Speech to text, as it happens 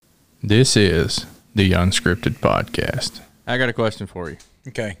This is the Unscripted Podcast. I got a question for you.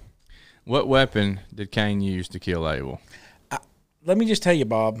 Okay. What weapon did Cain use to kill Abel? Let me just tell you,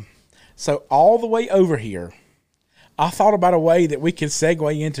 Bob. So all the way over here, I thought about a way that we could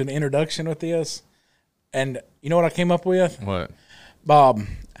segue into an introduction with this. And you know what I came up with? What? Bob,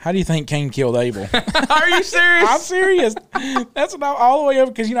 how do you think Cain killed Abel? Are you serious? I'm serious. That's what all the way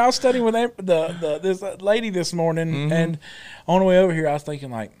over, because, I was studying with this lady this morning, and on the way over here, I was thinking,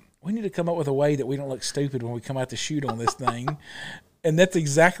 like, we need to come up with a way that we don't look stupid when we come out to shoot on this thing. And that's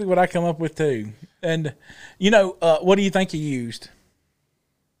exactly what I come up with, too. And, what do you think he used?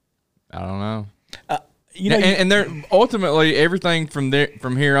 I don't know. And there ultimately everything from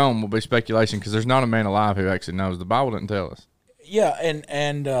here on will be speculation because there's not a man alive who actually knows. The Bible didn't tell us. Yeah,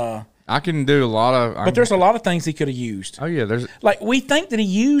 and I can do a lot of. But there's a lot of things he could have used. Oh yeah, there's like we think that he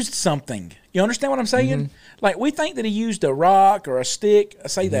used something. You understand what I'm saying? Like we think that he used a rock or a stick. I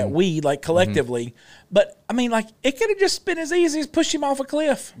say that we like collectively, but I mean like it could have just been as easy as push him off a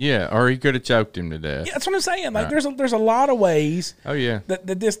cliff. Yeah, or he could have choked him to death. Yeah, that's what I'm saying. Like there's a lot of ways. Oh yeah, that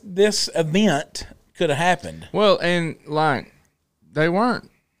this event could have happened. Well, and like they weren't.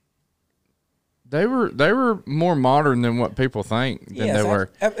 They were more modern than what people think than they were.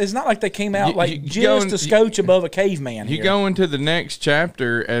 It's not like they came out just a scotch above a caveman. You go into the next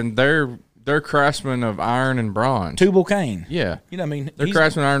chapter and they're craftsmen of iron and bronze. Tubal Cain. Yeah. I mean, they're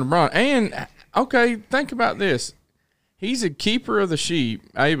craftsmen of iron and bronze. And okay, think about this. He's a keeper of the sheep,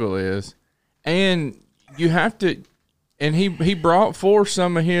 Abel is, and you have to. And he brought forth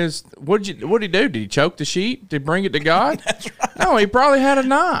some of his. What'd he do? Did he choke the sheep? Did he bring it to God? That's right. No, he probably had a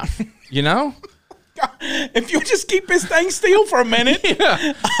knife. If you'll just keep this thing still for a minute,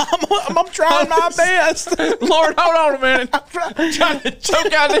 I'm trying my best. Lord, hold on a minute. I'm trying to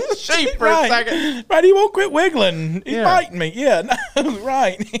choke out this sheep for a second. Right, he won't quit wiggling. He's biting me. Yeah, no,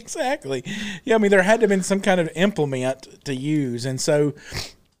 right, exactly. Yeah, I mean, there had to have been some kind of implement to use. And so,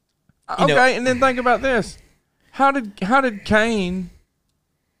 okay, and then think about this. How did Cain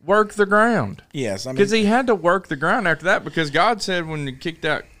work the ground? Yes, I mean, because he had to work the ground after that. Because God said when he kicked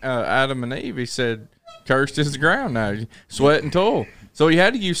out Adam and Eve, He said, "Cursed is the ground now, sweat and toil." So he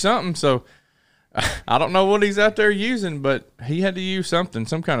had to use something. So I don't know what he's out there using, but he had to use something,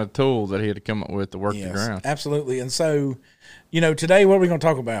 some kind of tool that he had to come up with to work the ground. Absolutely. And so, today what are we going to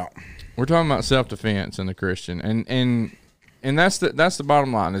talk about? We're talking about self-defense in the Christian, and that's the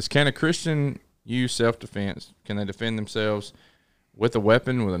bottom line: is can a Christian use self-defense? Can they defend themselves with a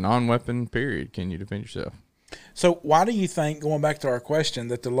weapon, with a non-weapon, period? Can you defend yourself? So why do you think, going back to our question,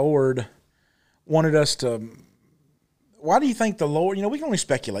 that the Lord wanted us to – why do you think the Lord – we can only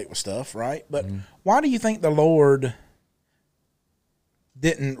speculate with stuff, right? But why do you think the Lord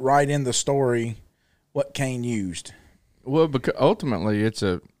didn't write in the story what Cain used? Well, because ultimately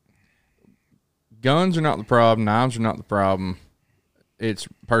guns are not the problem, knives are not the problem. It's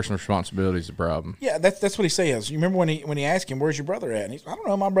personal responsibility is the problem. Yeah, that's what he says. You remember when he asked him, "Where's your brother at?" And he's, "I don't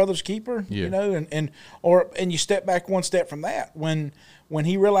know, my brother's keeper." Yeah. And you step back one step from that when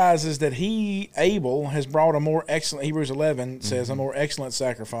he realizes that Abel has brought a more excellent. Hebrews 11 says a more excellent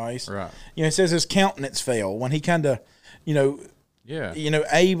sacrifice. Right. It says his countenance fell when he kind of,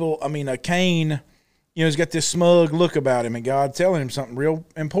 Cain, has got this smug look about him, and God telling him something real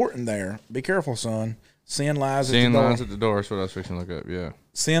important there. Be careful, son. Sin lies at the door. Sin lies at the door. That's what I was fixing to look up, yeah.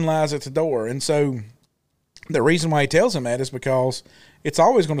 Sin lies at the door. And so the reason why he tells him that is because it's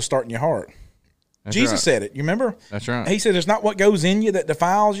always going to start in your heart. That's Jesus right. said it. You remember? That's right. He said it's not what goes in you that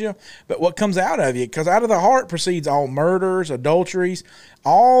defiles you, but what comes out of you. Because out of the heart proceeds all murders, adulteries,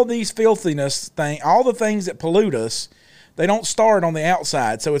 all these filthiness things, all the things that pollute us. They don't start on the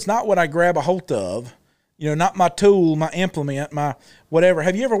outside. So it's not what I grab a hold of, not my tool, my implement, my whatever.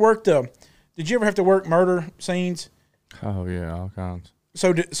 Have you ever worked did you ever have to work murder scenes? Oh yeah, all kinds.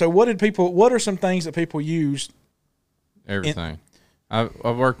 So what are some things that people use? Everything. I've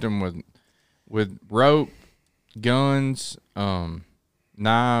worked them with rope, guns,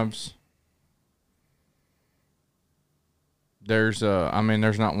 knives. There's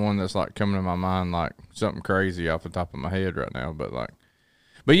not one that's like coming to my mind like something crazy off the top of my head right now, but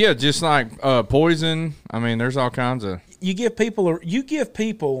yeah, just like poison. I mean, there's all kinds of. You give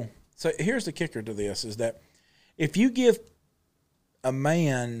people. So here's the kicker to this: is that if you give a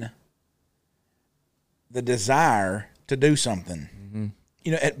man the desire to do something,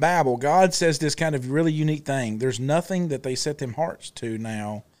 at Bible, God says this kind of really unique thing. There's nothing that they set their hearts to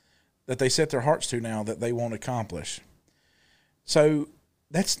now that they won't accomplish. So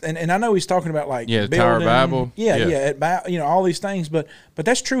that's and I know he's talking about like building, Tower of Babel, all these things, but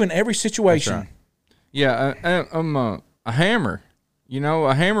that's true in every situation. That's right. Yeah, a hammer.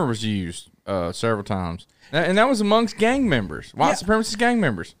 a hammer was used several times. And that was amongst gang members, white supremacist gang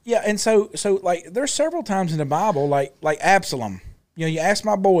members. Yeah, and so like there's several times in the Bible, like Absalom. You ask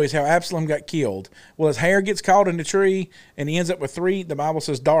my boys how Absalom got killed. Well, his hair gets caught in the tree, and he ends up with 3. The Bible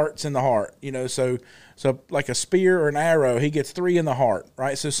says darts in the heart. So like a spear or an arrow, he gets 3 in the heart,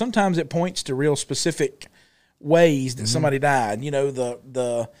 right? So sometimes it points to real specific ways that somebody died.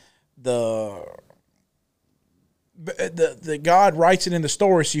 The God writes it in the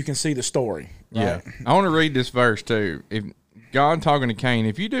story so you can see the story. Right? Yeah, I want to read this verse too. If God talking to Cain,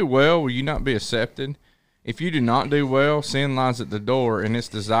 if you do well, will you not be accepted? If you do not do well, sin lies at the door, and its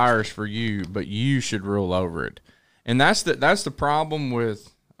desires for you, but you should rule over it. And that's the problem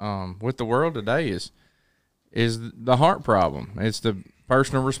with the world today is the heart problem. It's the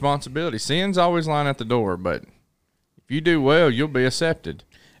personal responsibility. Sin's always lying at the door, but if you do well, you'll be accepted.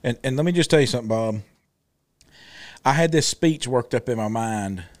 And let me just tell you something, Bob. I had this speech worked up in my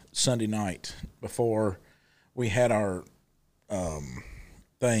mind Sunday night before we had our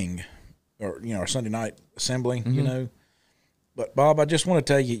thing, or our Sunday night assembly. But Bob, I just want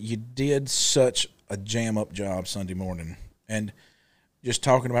to tell you, you did such a jam up job Sunday morning, and just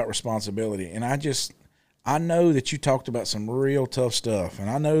talking about responsibility. And I know that you talked about some real tough stuff, and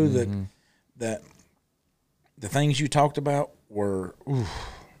I know that the things you talked about were,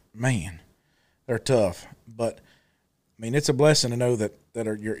 man, they're tough. But I mean, it's a blessing to know that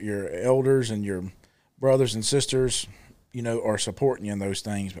your elders and your brothers and sisters, are supporting you in those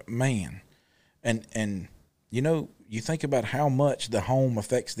things. But man, and you think about how much the home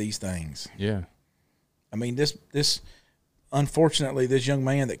affects these things. Yeah. I mean, this unfortunately, this young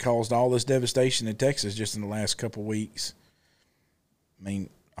man that caused all this devastation in Texas just in the last couple of weeks, I mean,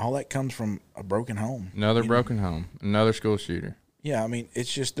 all that comes from a broken home. Another broken home, another school shooter. Yeah, I mean,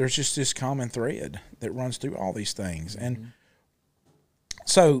 there's just this common thread that runs through all these things. And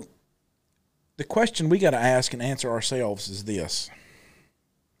so the question we got to ask and answer ourselves is this.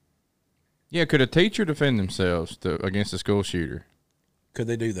 Yeah, could a teacher defend themselves against a school shooter? Could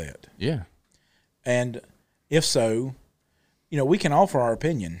they do that? Yeah. And if so, we can offer our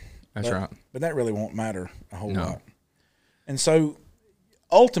opinion. That's right. But that really won't matter a whole No. lot. And so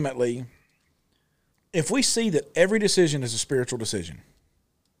ultimately, if we see that every decision is a spiritual decision,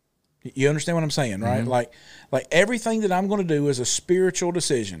 you understand what I'm saying, right? Like everything that I'm going to do is a spiritual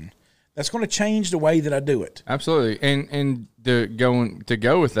decision. That's going to change the way that I do it. Absolutely. And to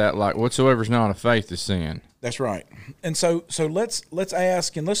go with that, like whatsoever is not of faith is sin. That's right. And so let's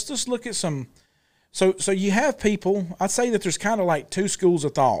ask, and let's just look at some. So you have people. I'd say that there's kind of like 2 schools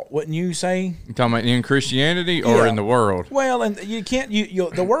of thought. Wouldn't you say? You talking about in Christianity or in the world? Well, and you can't.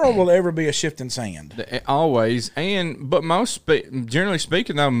 The world will ever be a shifting sand. Always. But generally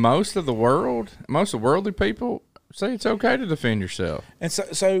speaking, though, most of the worldly people say it's okay to defend yourself. And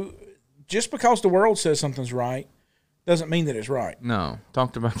so just because the world says something's right doesn't mean that it's right. No,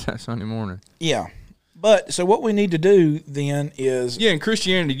 talked about that Sunday morning. Yeah. But so what we need to do then is... Yeah, in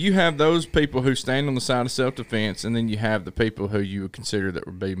Christianity, you have those people who stand on the side of self-defense, and then you have the people who you would consider that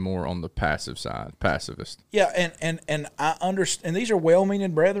would be more on the passive side, pacifist. Yeah, and I understand. And these are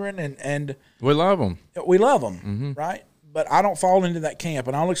well-meaning brethren, and we love them. We love them, right? But I don't fall into that camp,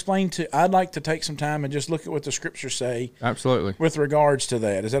 and I'll explain I'd like to take some time and just look at what the scriptures say. Absolutely. With regards to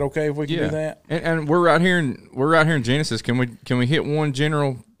that, is that okay if we can do that? And we're right here in Genesis. Can we hit one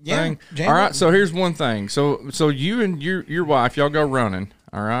general thing? All right. So here's one thing. So you and your wife, y'all go running.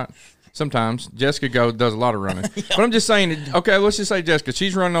 All right. Sometimes Jessica does a lot of running, but I'm just saying. Okay, let's just say Jessica,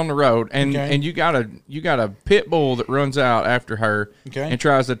 she's running on the road, and you got a pit bull that runs out after her and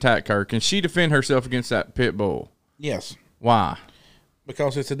tries to attack her. Can she defend herself against that pit bull? Yes. Why?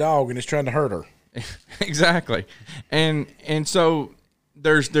 Because it's a dog and it's trying to hurt her. Exactly. And so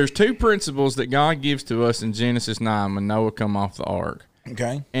there's 2 principles that God gives to us in Genesis 9 when Noah come off the ark.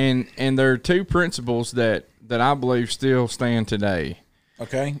 Okay. And there are 2 principles that I believe still stand today.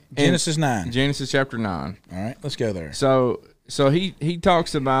 Okay. Genesis 9. Genesis chapter 9. All right, let's go there. So he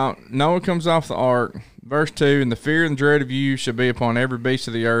talks about Noah comes off the ark, verse 2, and the fear and dread of you shall be upon every beast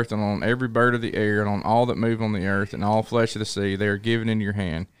of the earth, and on every bird of the air, and on all that move on the earth, and all flesh of the sea. They are given into your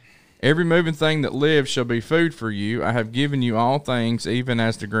hand. Every moving thing that lives shall be food for you. I have given you all things, even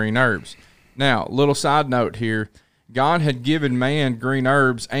as the green herbs. Now, little side note here. God had given man green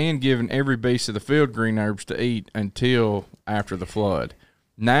herbs and given every beast of the field green herbs to eat until after the flood.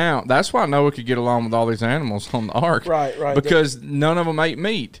 Now, that's why Noah could get along with all these animals on the ark. Right. Because none of them ate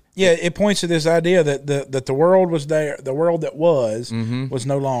meat. Yeah, it points to this idea that the world was there, the world that was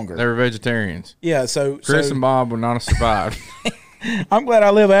no longer. They were vegetarians. Yeah, so Chris and Bob would not have survived. I'm glad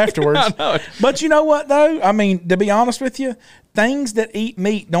I live afterwards. I know. But you know what, though? I mean, to be honest with you, things that eat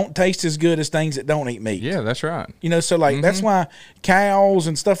meat don't taste as good as things that don't eat meat. Yeah, that's right. You know, so like that's why cows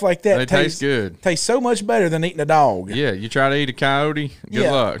and stuff like that They taste good. Taste so much better than eating a dog. Yeah, you try to eat a coyote, good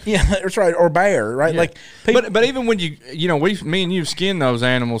luck. Yeah, that's right. Or bear, right? Yeah. Like, people, but even when me and you've skinned those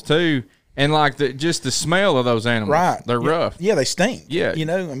animals too, and like just the smell of those animals, right? They're rough. Yeah, they stink. Yeah, you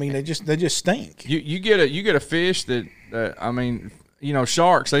know, I mean, they just stink. You get a fish that I mean. You know,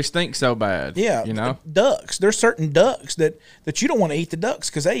 sharks, they stink so bad. Yeah. You know? Ducks. There's certain ducks that you don't want to eat the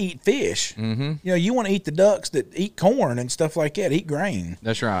ducks because they eat fish. Mm-hmm. You know, you want to eat the ducks that eat corn and stuff like that, eat grain.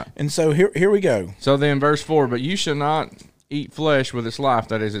 That's right. And so here we go. So then verse 4, but you shall not eat flesh with its life,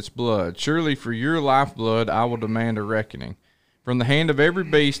 that is its blood. Surely for your lifeblood I will demand a reckoning. From the hand of every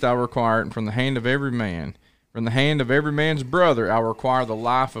beast I will require it, and from the hand of every man. From the hand of every man's brother I will require the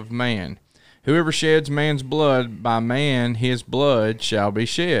life of man. Whoever sheds man's blood, by man his blood shall be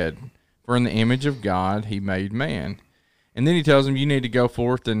shed. For in the image of God he made man. And then he tells him you need to go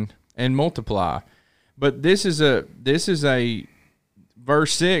forth and multiply. But this is a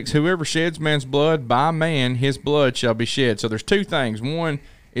verse 6, whoever sheds man's blood, by man his blood shall be shed. So there's two things. One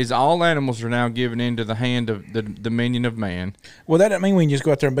is all animals are now given into the hand of the dominion of man. Well, that doesn't mean we can just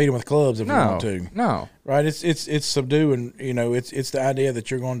go out there and beat them with clubs if we want to. No. Right? It's subduing, you know, it's the idea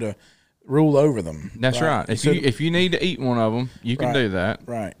that you're going to rule over them. That's right. If you need to eat one of them, you can do that.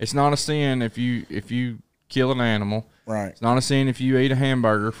 Right. It's not a sin if you kill an animal. Right. It's not a sin if you eat a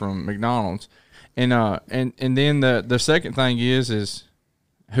hamburger from McDonald's. And then the second thing is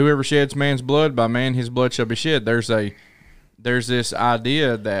whoever sheds man's blood, by man his blood shall be shed. There's this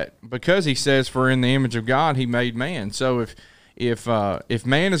idea that because he says for in the image of God he made man. So if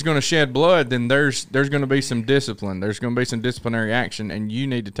man is going to shed blood, then there's going to be some discipline. There's going to be some disciplinary action, and you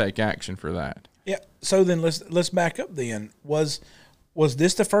need to take action for that. Yeah. So then let's back up. Then was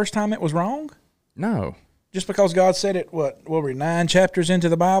this the first time it was wrong? No. Just because God said it, what were we 9 chapters into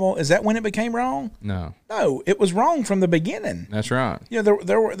the Bible? Is that when it became wrong? No. No, it was wrong from the beginning. That's right. You know,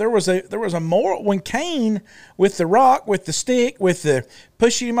 there was a moral when Cain with the rock, with the stick, with the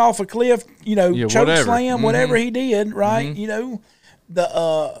pushing him off a cliff, you know, choke slam, whatever he did, right? You know,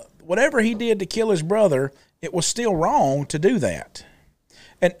 the whatever he did to kill his brother, it was still wrong to do that.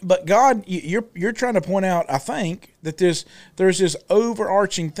 But God, you're trying to point out, I think, that there's this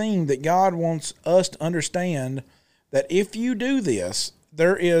overarching theme that God wants us to understand, that if you do this,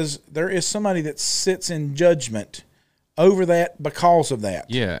 there is somebody that sits in judgment over that because of that.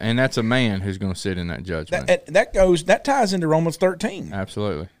 Yeah, and that's a man who's going to sit in that judgment. That ties into Romans 13.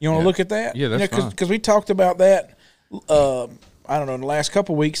 Absolutely. You want to look at that? Yeah, that's fine. Because we talked about that. I don't know, in the last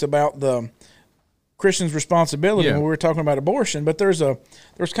couple of weeks about the Christian's responsibility when we were talking about abortion, but there's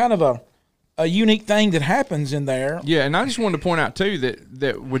kind of a unique thing that happens in there. Yeah, and I just wanted to point out too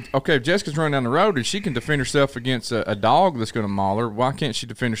if Jessica's running down the road and she can defend herself against a dog that's going to maul her, why can't she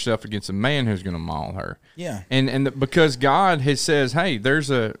defend herself against a man who's going to maul her? Yeah, because God says, hey,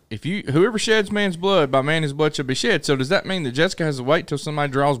 whoever sheds man's blood, by man his blood shall be shed. So does that mean that Jessica has to wait till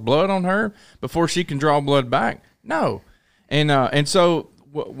somebody draws blood on her before she can draw blood back? No, and so.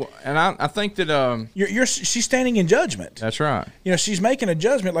 And I think that she's standing in judgment. That's right. You know, she's making a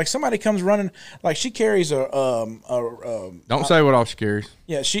judgment. Like somebody comes running, like she carries don't say what all she carries.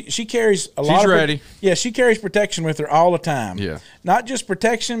 Yeah, she carries a lot. She's ready. Yeah, she carries protection with her all the time. Yeah, not just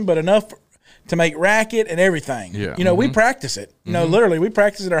protection, but enough to make racket and everything. Yeah, you know, we practice it. You know, literally, we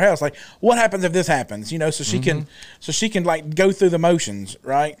practice at our house. Like, what happens if this happens? You know, so she can like go through the motions,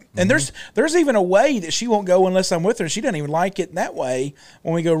 right? And there's even a way that she won't go unless I'm with her. She doesn't even like it that way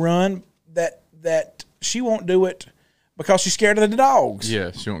when we go run. That she won't do it because she's scared of the dogs.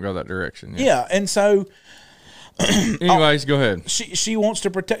 Yeah, she won't go that direction. Yeah, and so. Anyways, go ahead. She wants to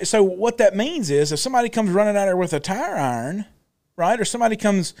protect. So what that means is, if somebody comes running at her with a tire iron, right, or somebody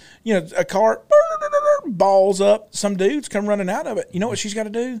comes, you know, a car balls up, some dudes come running out of it. You know what she's got to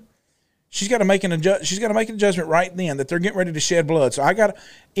do? She's got to make a judgment right then that they're getting ready to shed blood. So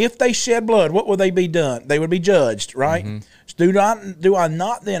if they shed blood, what would they be done? They would be judged, right? Mm-hmm. Do I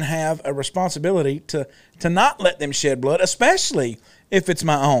not then have a responsibility to not let them shed blood, especially if it's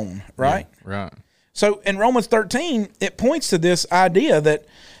my own, right? Yeah, right. So in Romans 13, it points to this idea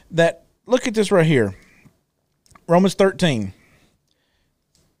that look at this right here. Romans 13,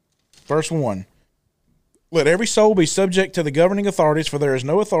 verse 1. Let every soul be subject to the governing authorities, for there is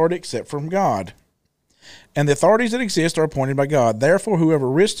no authority except from God. And the authorities that exist are appointed by God. Therefore, whoever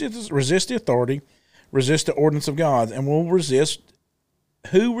resists the authority resists the ordinance of God, and who resists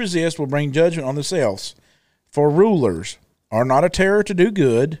will bring judgment on themselves. For rulers are not a terror to do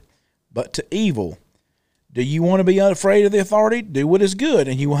good, but to evil. Do you want to be afraid of the authority? Do what is good,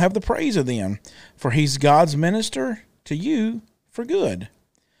 and you will have the praise of them. For he's God's minister, to you for good.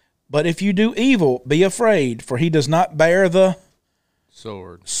 But if you do evil, be afraid, for he does not bear the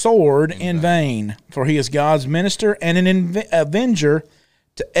sword in vain. For he is God's minister and an avenger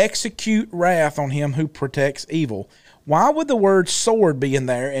to execute wrath on him who protects evil. Why would the word sword be in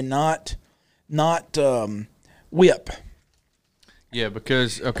there and not whip? Yeah,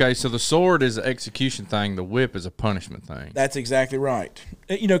 because, okay, so the sword is an execution thing. The whip is a punishment thing. That's exactly right.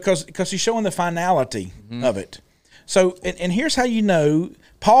 You know, because he's showing the finality of it. So, and here's how you know.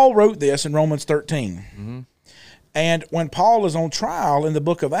 Paul wrote this in Romans 13. And when Paul is on trial in the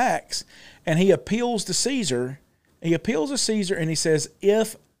book of Acts, and he appeals to Caesar, and he says,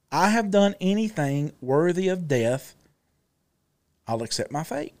 if I have done anything worthy of death, I'll accept my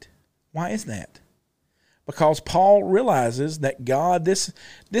fate. Why is that? Because Paul realizes that God, this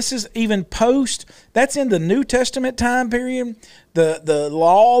is even post, that's in the New Testament time period. The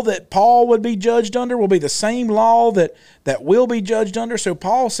law that Paul would be judged under will be the same law that will be judged under. So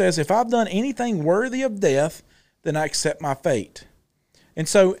Paul says, if I've done anything worthy of death, then I accept my fate. And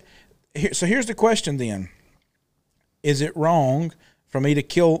so here's the question then. Is it wrong for me to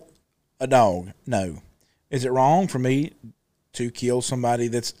kill a dog? No. Is it wrong for me to kill somebody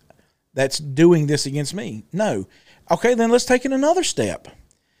that's doing this against me? No. Okay, then let's take it another step.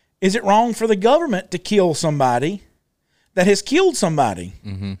 Is it wrong for the government to kill somebody that has killed somebody?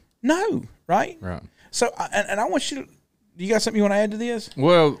 No, right? Right. So, and I want you to, you got something you want to add to this?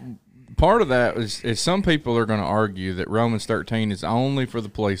 Well, part of that is some people are going to argue that Romans 13 is only for the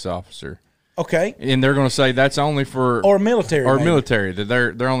police officer. Okay. And they're going to say that's only for or military, or maybe. Military. That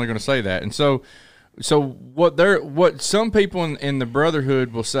they're only going to say that. And so what some people in the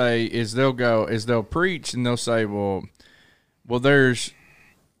brotherhood will say is they'll preach and they'll say, well, there's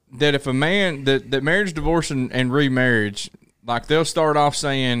that if a man that marriage, divorce, and remarriage, like they'll start off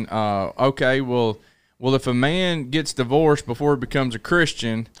saying, okay, well, if a man gets divorced before he becomes a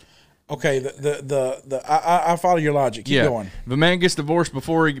Christian. Okay, I follow your logic. Keep going. If a man gets divorced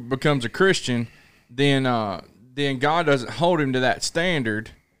before he becomes a Christian, then God doesn't hold him to that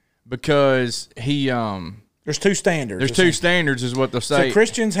standard because he there's two standards. There's two standards is what they'll say. So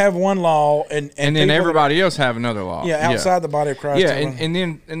Christians have one law, and then everybody else have another law. Yeah, outside the body of Christ. Yeah, and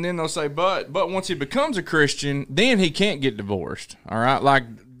then they'll say, but once he becomes a Christian, then he can't get divorced. All right, like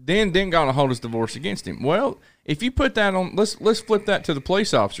then God will hold his divorce against him. Well, if you put that on, let's flip that to the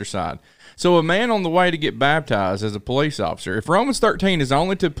police officer side. So a man on the way to get baptized as a police officer, if Romans 13 is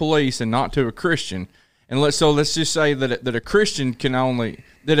only to police and not to a Christian, and let's just say that a Christian can only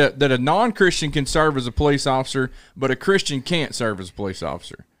that a non-Christian can serve as a police officer, but a Christian can't serve as a police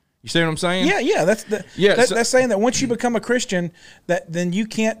officer. You see what I'm saying? Yeah. That's saying that once you become a Christian, that then you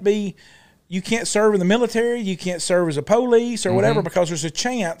can't serve in the military, you can't serve as a police or whatever, because there's a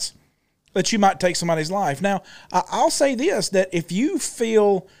chance that you might take somebody's life. Now, I'll say this, that if you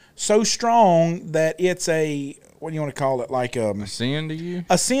feel so strong that it's a, what do you want to call it? Like a sin to you?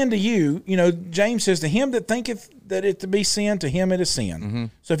 A sin to you. You know, James says, to him that thinketh that it to be sin, to him it is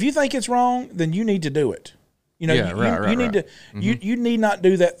sin. So if you think it's wrong, then you need to do it. You know, you need to, you need not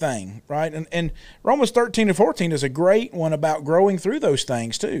do that thing, right? And Romans 13 and 14 is a great one about growing through those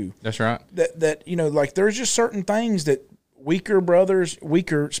things too. That's right. That you know, like there's just certain things that weaker brothers,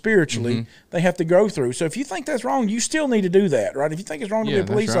 weaker spiritually, they have to go through. So if you think that's wrong, you still need to do that, right? If you think it's wrong to be a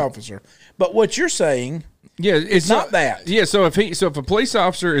police officer. But what you're saying, it's not that. Yeah, so if a police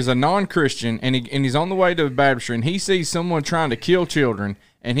officer is a non-Christian and he's on the way to the baptistry and he sees someone trying to kill children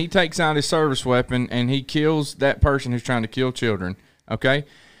and he takes out his service weapon and he kills that person who's trying to kill children, okay,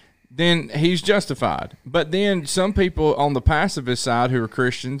 then he's justified. But then some people on the pacifist side who are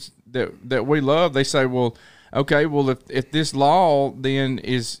Christians that we love, they say, well, okay, well, if this law then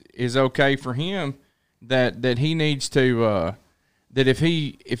is okay for him, that he needs to that if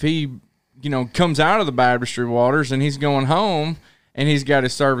he you know comes out of the baptistry waters and he's going home and he's got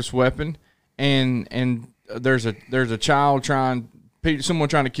his service weapon and there's a child someone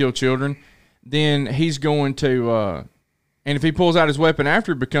trying to kill children, then he's going to and if he pulls out his weapon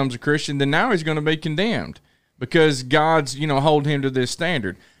after he becomes a Christian, then now he's going to be condemned because God's hold him to this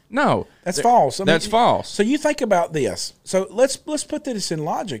standard. No, that's false. That's false. So you think about this. So let's put this in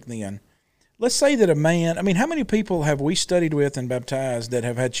logic then. Let's say that a man, I mean, how many people have we studied with and baptized that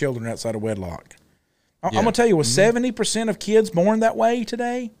have had children outside of wedlock? I'm going to tell you, with 70% of kids born that way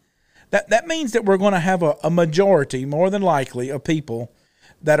today, that means that we're going to have a majority, more than likely, of people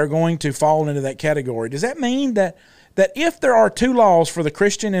that are going to fall into that category. Does that mean that if there are two laws for the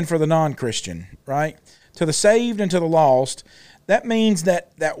Christian and for the non-Christian, right, to the saved and to the lost, that means that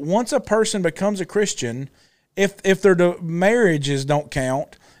once a person becomes a Christian, if their marriages don't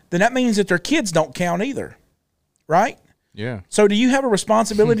count, then that means that their kids don't count either, right? Yeah. So do you have a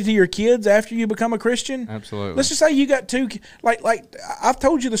responsibility to your kids after you become a Christian? Absolutely. Let's just say you got two, like I've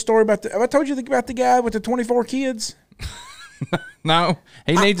told you the story about have I told you about the guy with the 24 kids? No,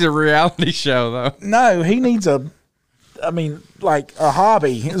 he needs a reality show though. No, he needs a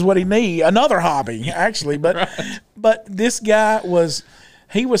hobby is what he needs. Another hobby, actually. But Right. but this guy was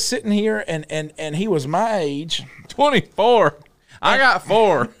sitting here and he was my age. 24. I got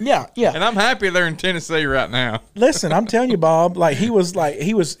 4. Yeah. And I'm happy they're in Tennessee right now. Listen, I'm telling you, Bob, he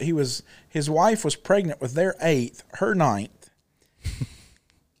was his wife was pregnant with their 8th, her 9th.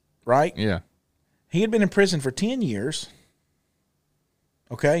 Right? Yeah. He had been in prison for 10 years.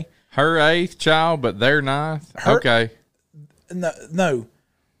 Okay? Her 8th child, but their 9th? Okay. No.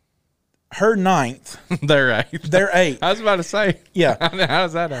 Her 9th. Their 8th. Their 8th. I was about to say. Yeah. How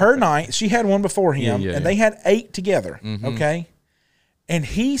does that happen? Her 9th. She had one before him, Yeah. and they had 8 together. Mm-hmm. Okay? And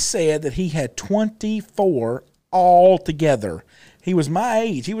he said that he had 24 all together. He was my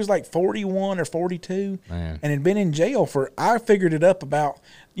age. He was like 41 or 42. Man. And had been in jail for, I figured it up about,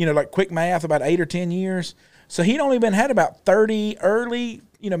 like quick math, about 8 or 10 years. So he'd only had about 30 early,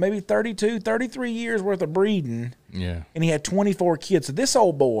 maybe 32, 33 years worth of breeding. Yeah. And he had 24 kids. So this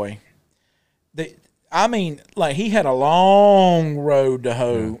old boy, he had a long road to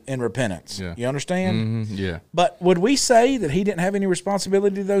hoe in repentance. Yeah. You understand? Mm-hmm. Yeah. But would we say that he didn't have any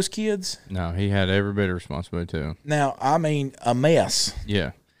responsibility to those kids? No, he had every bit of responsibility to them. Now, a mess.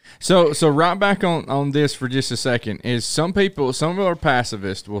 Yeah. So right back on this for just a second is some of our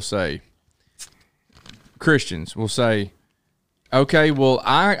pacifists will say, Christians will say, okay, well,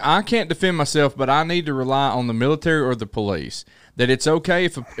 I can't defend myself, but I need to rely on the military or the police. That it's okay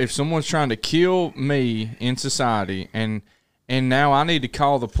if someone's trying to kill me in society, and now I need to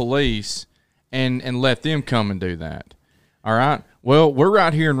call the police and let them come and do that. All right? Well, we're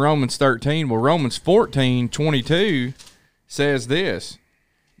right here in Romans 13. Well, Romans 14:22 says this,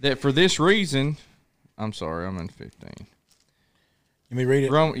 that for this reason, I'm sorry, I'm in 15. Let me read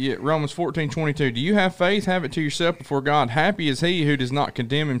it. Romans 14:22. Do you have faith? Have it to yourself before God. Happy is he who does not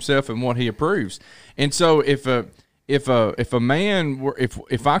condemn himself in what he approves. And so if a man were,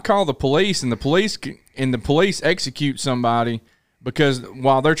 if I call the police and the police execute somebody because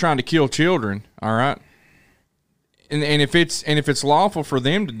while they're trying to kill children, all right, and if it's lawful for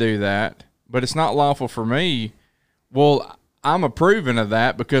them to do that, but it's not lawful for me, well, I'm approving of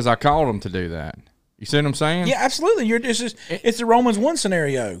that because I called them to do that. You see what I'm saying? Yeah, absolutely. It's the Romans 1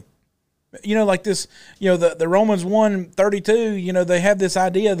 scenario. Like this, the Romans 1:32, they have this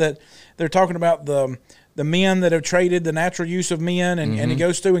idea that they're talking about the men that have traded the natural use of men, and it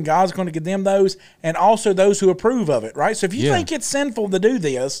goes through, and God's going to condemn those, and also those who approve of it, right? So if you think it's sinful to do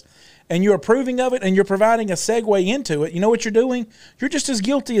this, and you're approving of it, and you're providing a segue into it, you know what you're doing? You're just as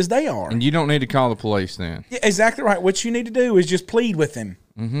guilty as they are. And you don't need to call the police then. Yeah, exactly right. What you need to do is just plead with him.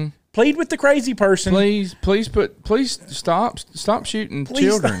 Mm-hmm. Plead with the crazy person. Please stop shooting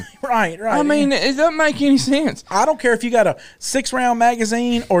children. Right. I mean, it doesn't make any sense. I don't care if you got a 6-round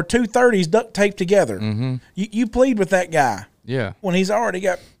magazine or 2 30s duct taped together. Mm-hmm. You plead with that guy. Yeah. When he's already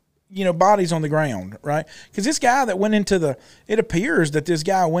got, bodies on the ground, right? Because this guy that went into it appears that this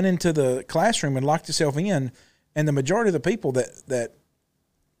guy went into the classroom and locked himself in, and the majority of the people that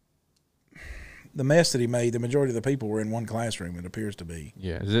the mess that he made, the majority of the people were in one classroom. It appears to be.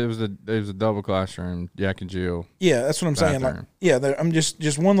 Yeah, it was a double classroom, Jack and Jill. Yeah, that's what I'm saying. Like, yeah, I'm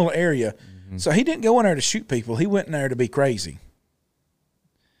just one little area. Mm-hmm. So he didn't go in there to shoot people. He went in there to be crazy.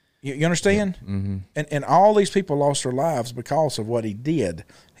 You understand? Yeah. Mm-hmm. And all these people lost their lives because of what he did.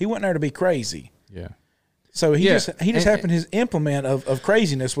 He went in there to be crazy. Yeah. So he just happened, his implement of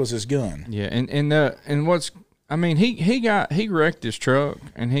craziness was his gun. Yeah, and what's, I mean, he wrecked his truck,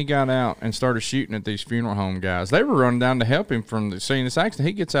 and he got out and started shooting at these funeral home guys. They were running down to help him from the scene of this accident.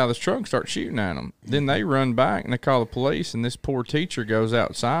 He gets out of his truck and starts shooting at them. Then they run back and they call the police, and this poor teacher goes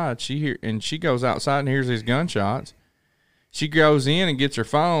outside. She goes outside and hears these gunshots. She goes in and gets her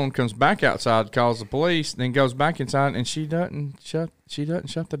phone, comes back outside, calls the police, then goes back inside, and she doesn't shut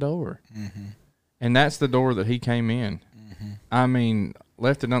the door. Mm-hmm. And that's the door that he came in. Mm-hmm. I mean,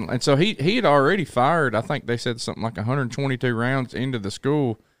 left it and so he had already fired, I think they said something like 122 rounds into the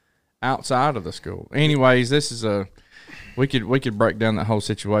school, outside of the school. Anyways, this is we could break down that whole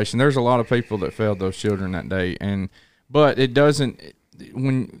situation. There's a lot of people that failed those children that day, but it doesn't,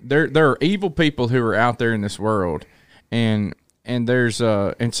 when there are evil people who are out there in this world, and there's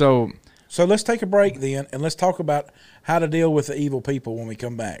and so let's take a break then, and let's talk about how to deal with the evil people when we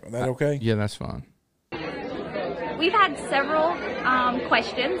come back. Is that okay? Yeah, that's fine. We've had several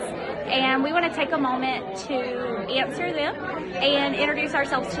questions, and we want to take a moment to answer them and introduce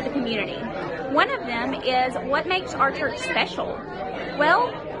ourselves to the community. One of them is, what makes our church special? Well,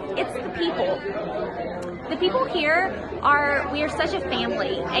 it's the people. The people here we are such a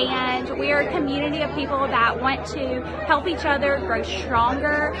family, and we are a community of people that want to help each other grow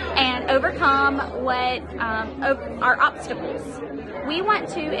stronger and overcome our obstacles. We want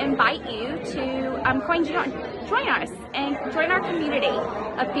to invite you to join us and join our community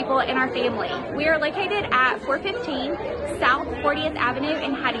of people in our family. We are located at 415 South 40th Avenue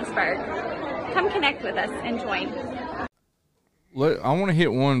in Hattiesburg. Come connect with us and join. I want to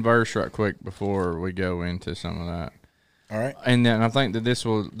hit one verse right quick before we go into some of that. All right. And then I think that this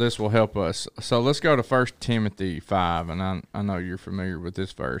will help us. So let's go to 1 Timothy 5, and I know you're familiar with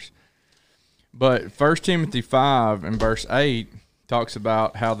this verse. But 1 Timothy 5 and verse 8 talks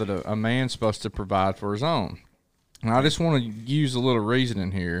about how that a man's supposed to provide for his own. And I just want to use a little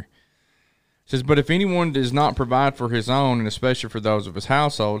reasoning here. It says, but if anyone does not provide for his own, and especially for those of his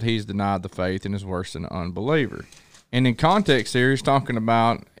household, he's denied the faith and is worse than an unbeliever. And in context here, he's talking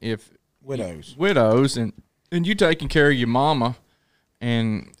about if widows, and you taking care of your mama,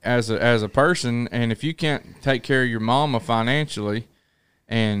 and as a person, and if you can't take care of your mama financially,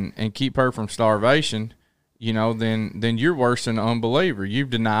 and keep her from starvation, then you're worse than an unbeliever. You've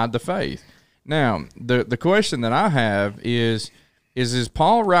denied the faith. Now, the question that I have is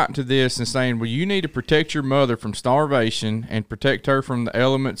Paul right to this and saying, well, you need to protect your mother from starvation and protect her from the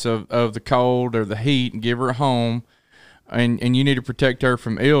elements of the cold or the heat and give her a home, and you need to protect her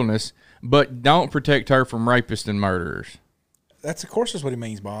from illness, but don't protect her from rapists and murderers. That's, of course, is what he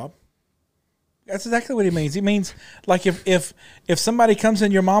means, Bob. That's exactly what he means. He means, like, if somebody comes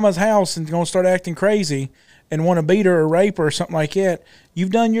in your mama's house and going to start acting crazy and want to beat her or rape her or something like that, you've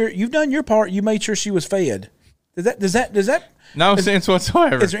done your part. You made sure she was fed. Does that no sense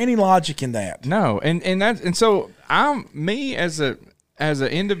whatsoever? Is there any logic in that? No, and so me as an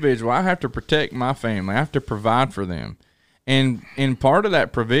individual, I have to protect my family. I have to provide for them. And part of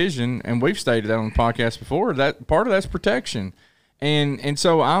that provision, and we've stated that on the podcast before, that part of that's protection. And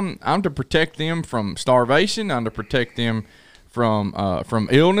so I'm to protect them from starvation. I'm to protect them from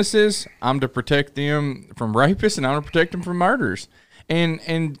illnesses. I'm to protect them from rapists, and I'm to protect them from murders.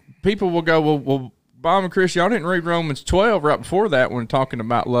 And people will go, well, Bob and Chris, y'all didn't read Romans 12 right before that when talking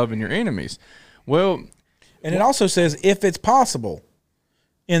about loving your enemies. Well, and it also says, if it's possible,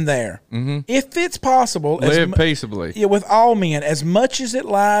 in there. Mm-hmm. If it's possible. Live peaceably. Yeah, with all men, as much as it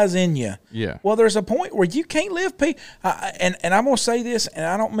lies in you. Yeah. Well, there's a point where you can't live and I'm going to say this, and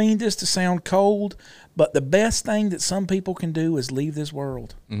I don't mean this to sound cold, but the best thing that some people can do is leave this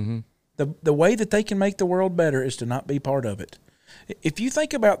world. Mm-hmm. The way that they can make the world better is to not be part of it. If you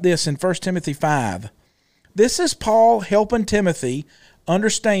think about this in 1 Timothy 5, this is Paul helping Timothy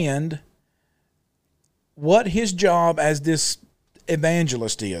understand what his job as this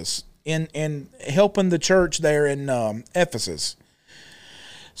evangelist is in helping the church there in Ephesus.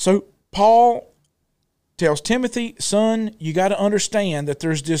 So Paul tells Timothy, son, you got to understand that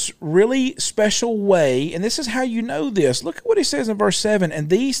there's this really special way, and this is how you know this. Look at what he says in verse 7, and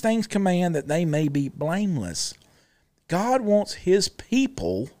these things command that they may be blameless. God wants his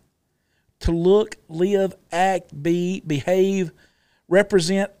people to look, live, act, behave,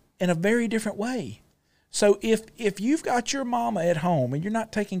 represent in a very different way. So if you've got your mama at home and you're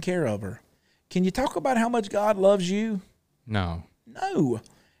not taking care of her, can you talk about how much God loves you? No. No.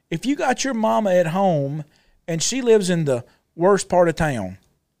 If you got your mama at home and she lives in the worst part of town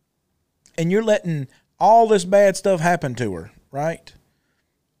and you're letting all this bad stuff happen to her, right?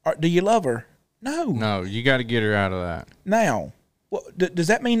 Do you love her? No. No, you got to get her out of that. Now, does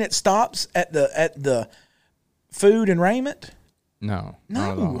that mean it stops at the food and raiment? No.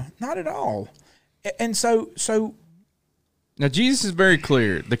 Not at all. And so now Jesus is very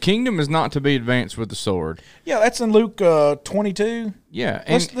clear. The kingdom is not to be advanced with the sword. Yeah, that's in Luke 22. Yeah,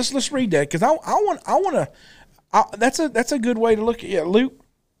 and let's read that because I want to. That's a good way to look at it. Luke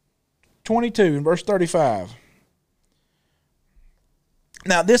 22 and verse 35.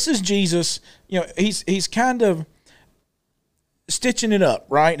 Now this is Jesus. You know, he's kind of stitching it up,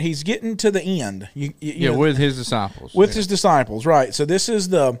 right? He's getting to the end. With his disciples. His disciples, right? So this is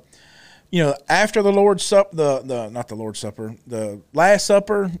the. After the Lord's Supper, not the Lord's Supper, the Last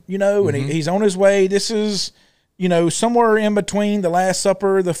Supper, and he's on his way. This is, somewhere in between the Last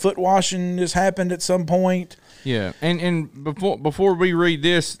Supper, the foot washing has happened at some point. Yeah, and before we read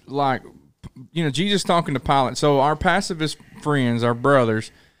this, Jesus talking to Pilate. So our pacifist friends, our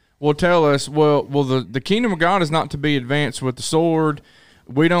brothers, will tell us, well, the kingdom of God is not to be advanced with the sword.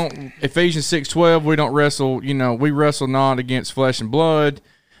 We don't, Ephesians 6:12, we don't wrestle, we wrestle not against flesh and blood.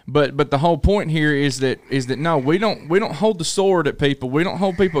 But the whole point here is that no, we don't hold the sword at people. We don't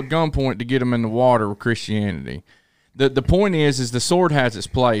hold people at gunpoint to get them in the water with Christianity. The point is the sword has its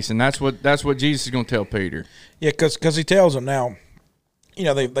place, and that's what Jesus is going to tell Peter. Yeah, because he tells them now.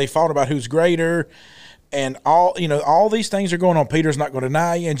 They fought about who's greater, and all these things are going on. Peter's not going to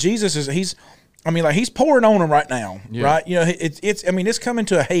deny you, and Jesus he's pouring on them right now, right? It's coming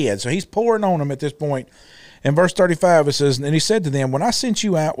to a head, so he's pouring on them at this point. In verse 35, it says, and he said to them, when I sent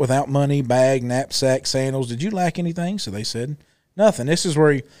you out without money, bag, knapsack, sandals, did you lack anything? So they said, nothing. This is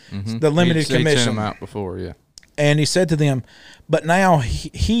where the limited commission. He'd sent them out before, yeah. And he said to them, but now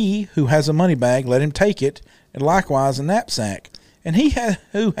he who has a money bag, let him take it, and likewise a knapsack. And he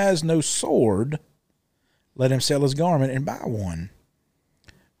who has no sword, let him sell his garment and buy one.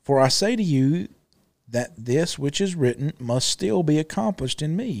 For I say to you that this which is written must still be accomplished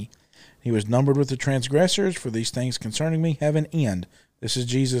in me. He was numbered with the transgressors, for these things concerning me have an end. This is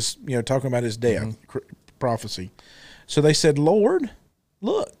Jesus, talking about his death prophecy. So they said, Lord,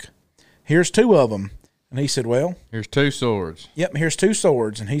 look, here's two of them. And he said, well, here's two swords. Yep, here's two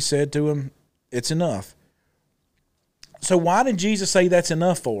swords. And he said to him, it's enough. So why did Jesus say that's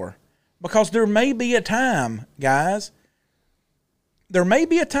enough for? Because there may be a time, guys, there may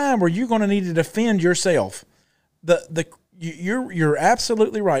be a time where you're going to need to defend yourself. You're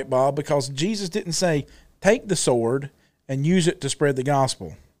absolutely right, Bob, because Jesus didn't say, take the sword and use it to spread the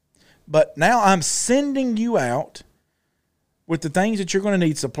gospel. But now I'm sending you out with the things that you're going to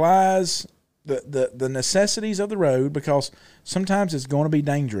need, supplies, the necessities of the road, because sometimes it's going to be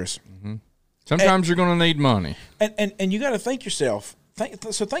dangerous. Mm-hmm. Sometimes you're going to need money. And you got to think yourself.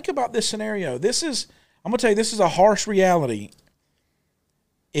 Think about this scenario. I'm going to tell you, this is a harsh reality.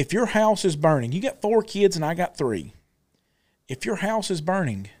 If your house is burning, you got 4 kids and I got 3. If your house is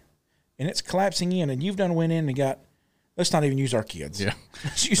burning and it's collapsing in and you've went in and got, let's not even use our kids. Yeah.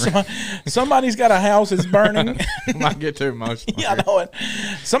 Somebody's got a house that's burning. Might get too emotional. Yeah, I know it.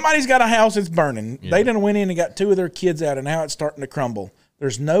 Somebody's got a house that's burning. Yeah. They done went in and got 2 of their kids out and now it's starting to crumble.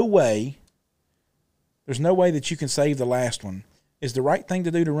 There's no way that you can save the last one. Is the right thing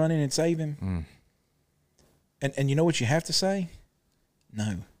to do to run in and save him? And you know what you have to say? No.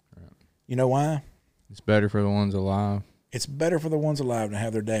 Right. You know why? It's better for the ones alive. It's better for the ones alive to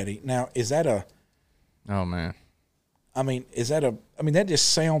have their daddy. Now, is that a... Oh, man. That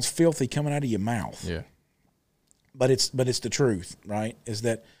just sounds filthy coming out of your mouth. Yeah. But it's the truth, right? Is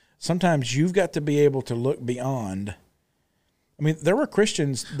that sometimes you've got to be able to look beyond. There were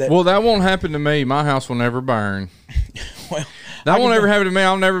Christians that... Well, that won't happen to me. My house will never burn. Well... That won't ever happen to me.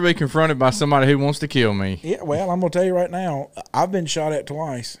 I'll never be confronted by somebody who wants to kill me. Yeah, well, I'm going to tell you right now, I've been shot at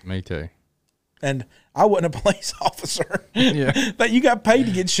twice. Me too. And I wasn't a police officer. Yeah. That you got paid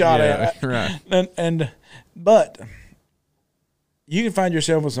to get shot at. Right. But you can find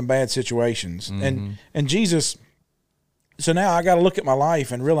yourself in some bad situations. Mm-hmm. And Jesus, so now I got to look at my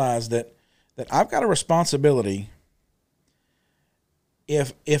life and realize that I've got a responsibility.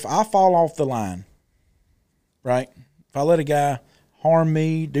 If I fall off the line, right? If I let a guy harm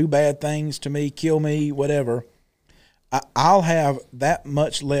me, do bad things to me, kill me, whatever, I'll have that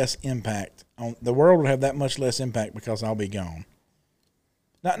much less impact. The world will have that much less impact because I'll be gone.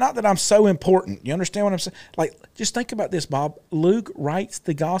 Not that I'm so important. You understand what I'm saying? Like, just think about this, Bob. Luke writes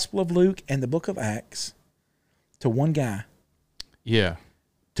the Gospel of Luke and the book of Acts to one guy. Yeah.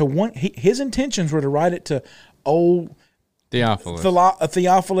 To one. His intentions were to write it to old...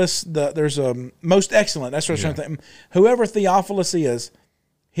 Theophilus. There's a most excellent. That's what I'm trying to think. Whoever Theophilus is,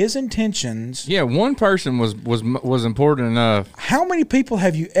 his intentions. Yeah, one person was important enough. How many people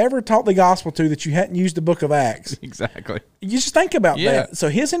have you ever taught the gospel to that you hadn't used the book of Acts? Exactly. You just think about that. So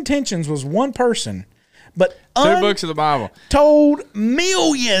his intentions was one person, but 2 books of the Bible told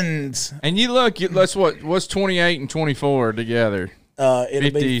millions. And you look, what's 28 and 24 together? It'll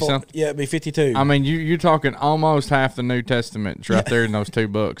 50 be something. Yeah, it'd be 52. You're talking almost half the New Testament right there in those 2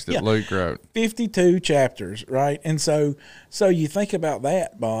 books that Luke wrote. 52 chapters, right? And so you think about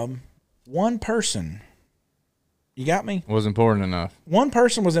that, Bob. One person, you got me? Was important enough. One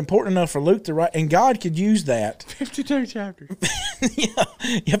person was important enough for Luke to write, and God could use that. 52 chapters.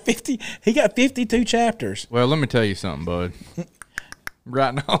 Yeah, 50. He got 52 chapters. Well, let me tell you something, bud.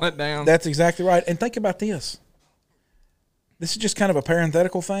 Writing all that down. That's exactly right. And think about this. This is just kind of a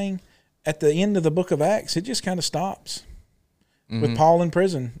parenthetical thing. At the end of the book of Acts, it just kind of stops with Paul in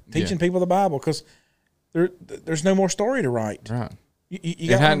prison teaching people the Bible because there's no more story to write. Right.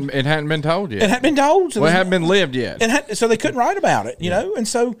 It hadn't been told yet. It hadn't been told. So it hadn't been lived yet. So they couldn't write about it, you know. And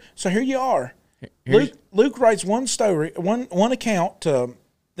so here you are. Luke writes one story, one account to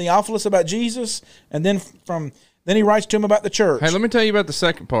Theophilus about Jesus, and then Then he writes to him about the church. Hey, let me tell you about the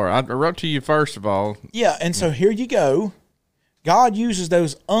second part. I wrote to you first of all. Yeah, and so here you go. God uses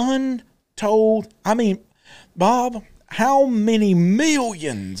those untold, I mean, Bob, how many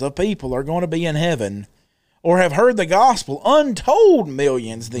millions of people are going to be in heaven or have heard the gospel? Untold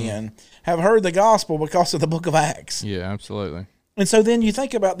millions then have heard the gospel because of the book of Acts. Yeah, absolutely. And so then you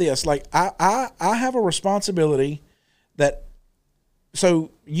think about this, like I have a responsibility that,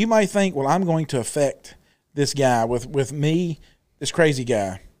 so you might think, well, I'm going to affect this guy with me, this crazy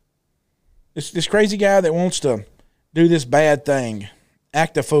guy. This crazy guy that wants to do this bad thing,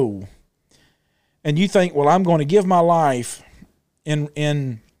 act a fool. And you think, well, I'm going to give my life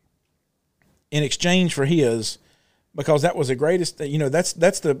in exchange for his, because that was the greatest, that's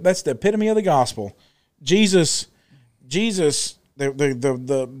the epitome of the gospel. Jesus,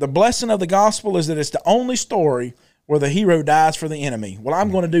 the blessing of the gospel is that it's the only story where the hero dies for the enemy. Well,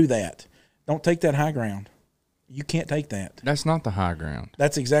 I'm going to do that. Don't take that high ground. You can't take that. That's not the high ground.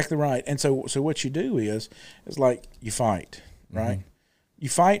 That's exactly right. And so what you do is like you fight, right? Mm-hmm. You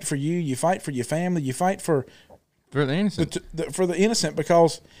fight for you fight for your family, you fight for the innocent. For the innocent,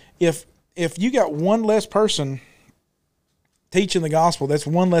 because if you got one less person teaching the gospel, that's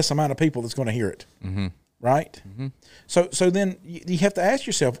one less amount of people that's going to hear it, right? Mm-hmm. So then you have to ask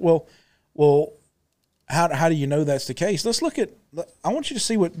yourself, well, how do you know that's the case? Let's look at. I want you to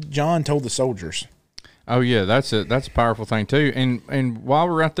see what John told the soldiers. Oh yeah, that's a powerful thing too. And while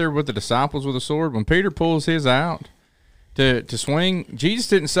we're out there with the disciples with a sword, when Peter pulls his out to swing, Jesus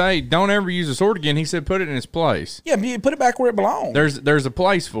didn't say don't ever use a sword again. He said put it in its place. Yeah, put it back where it belongs. There's a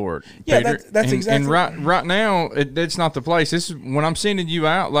place for it. Yeah, Peter. that's exactly. And right now, it's not the place. This is when I'm sending you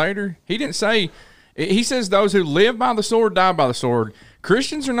out later. He didn't say. He says those who live by the sword die by the sword.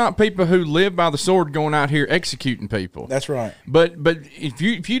 Christians are not people who live by the sword going out here executing people. That's right. But if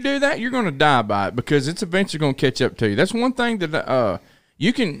you do that, you're going to die by it, because it's eventually going to catch up to you. That's one thing that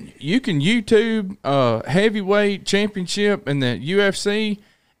you can YouTube heavyweight championship in the UFC,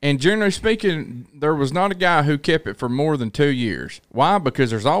 and generally speaking, there was not a guy who kept it for more than 2 years. Why?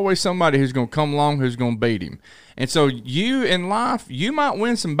 Because there's always somebody who's going to come along who's going to beat him. And so you in life, you might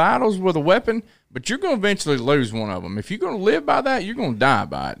win some battles with a weapon, but you're going to eventually lose one of them. If you're going to live by that, you're going to die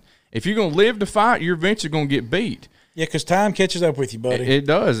by it. If you're going to live to fight, you're eventually going to get beat. Yeah, because time catches up with you, buddy. It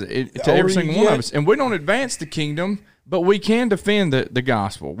does. To every single one of us. And we don't advance the kingdom, but we can defend the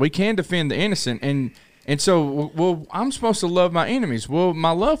gospel. We can defend the innocent. And so, well, I'm supposed to love my enemies. Well,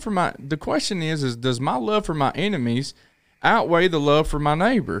 the question is does my love for my enemies outweigh the love for my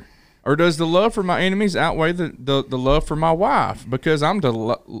neighbor? Or does the love for my enemies outweigh the love for my wife? Because I'm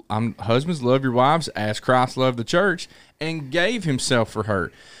husbands, love your wives as Christ loved the church and gave himself for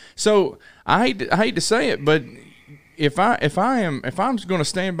her. So I hate to say it, but if I'm going to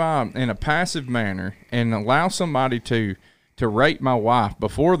stand by in a passive manner and allow somebody to rape my wife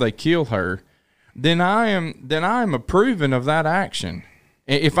before they kill her, then I am approving of that action.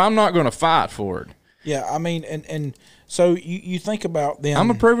 If I'm not going to fight for it. Yeah, I mean, and so you think about them.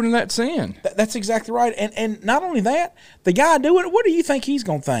 I'm approving of that sin. That's exactly right. And not only that, the guy doing it, what do you think he's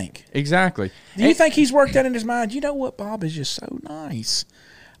going to think? Exactly. Do you think he's worked that in his mind? You know what? Bob is just so nice.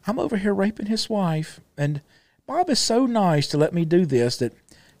 I'm over here raping his wife, and Bob is so nice to let me do this that,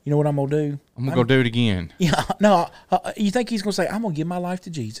 you know what I'm going to do? I'm going to go do it again. Yeah, no, you think he's going to say, I'm going to give my life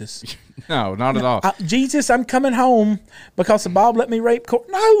to Jesus? No, not at all. Jesus, I'm coming home because Bob let me rape.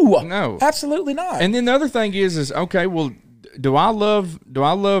 No, absolutely not. And then the other thing is okay, well, do I love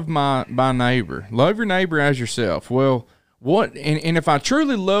my neighbor? Love your neighbor as yourself. Well, what? And if I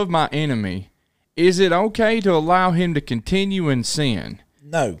truly love my enemy, is it okay to allow him to continue in sin?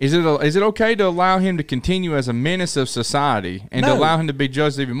 No. Is it okay to allow him to continue as a menace of society and to allow him to be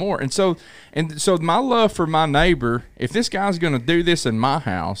judged even more? And so my love for my neighbor, if this guy's going to do this in my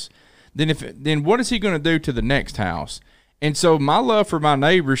house, then what is he going to do to the next house? And so my love for my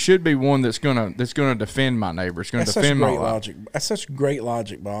neighbor should be one that's going to defend my neighbor. It's going to defend my life. Logic. That's such great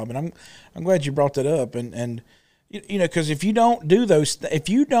logic, Bob. And I'm glad you brought that up. And you know, because if you don't do those, if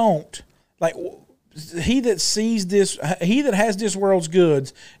you don't, like, he that has this world's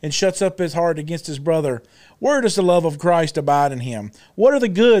goods and shuts up his heart against his brother, where does the love of Christ abide in him? What are the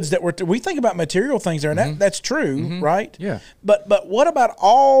goods that we think about material things there, and that's true, right? Yeah. But what about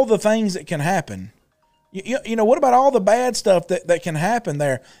all the things that can happen? You know, what about all the bad stuff that can happen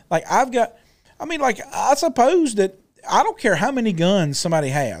there? Like I suppose that I don't care how many guns somebody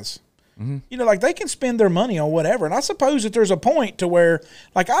has. You know, like they can spend their money on whatever. And I suppose that there's a point to where,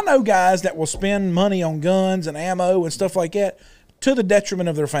 like, I know guys that will spend money on guns and ammo and stuff like that to the detriment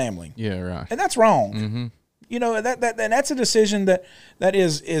of their family. Yeah, right. And that's wrong. You know, and that's a decision that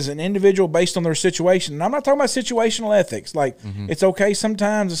is an individual based on their situation. And I'm not talking about situational ethics. Like, it's okay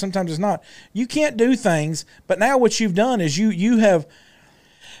sometimes and sometimes it's not. You can't do things, but now what you've done is you have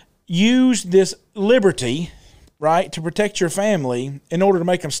used this liberty, right, to protect your family in order to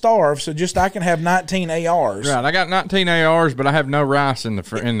make them starve. So just I can have 19 ARs. Right. I got 19 ARs, but I have no rice in the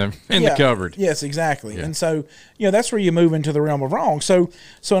the cupboard. Yes, exactly. Yeah. And so, you know, that's where you move into the realm of wrong. So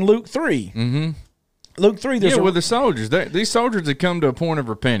in Luke 3, Luke 3, there's with the soldiers. These soldiers had come to a point of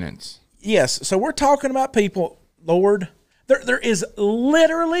repentance. Yes. So we're talking about people, Lord. There is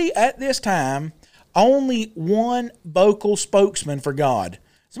literally at this time only one vocal spokesman for God.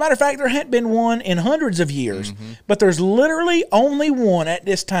 As a matter of fact, there hadn't been one in hundreds of years, but there's literally only one at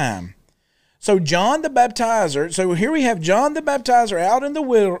this time. So John the Baptizer, so here we have John the Baptizer out in the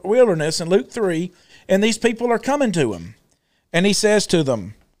wilderness in Luke 3, and these people are coming to him. And he says to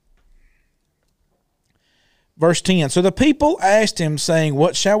them, verse 10, so the people asked him, saying,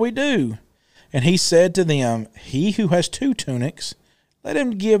 what shall we do? And he said to them, he who has 2 tunics, let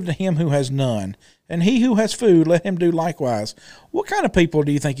him give to him who has none. And he who has food, let him do likewise. What kind of people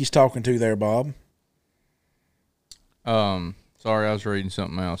do you think he's talking to there, Bob? Sorry, I was reading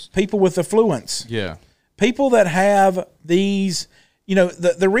something else. People with affluence. Yeah. People that have these, you know,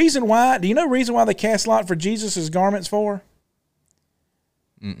 the reason why, do you know the reason why they cast lot for Jesus' garments for?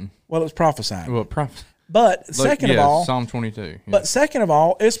 Well, it's prophesied. Well, But second of all, Psalm 22. Yeah. But second of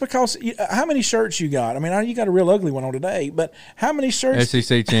all, it's because how many shirts you got? I mean, you got a real ugly one on today, but how many shirts?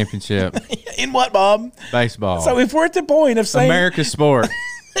 SEC championship. In what, Bob? Baseball. So if we're at the point of saying America's sport.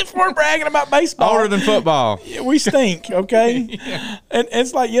 If we're bragging about baseball, Older than football, we stink. Okay, and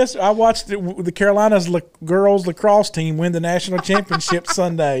it's like I watched the Carolinas girls lacrosse team win the national championship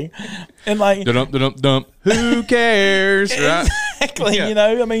Sunday, and like dump. Who cares, right? Exactly. Yeah. You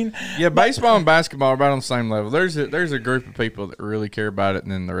know, I mean, baseball and basketball are about on the same level. There's a group of people that really care about it,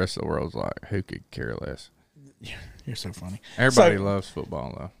 and then the rest of the world's like, who could care less? You're so funny. Everybody loves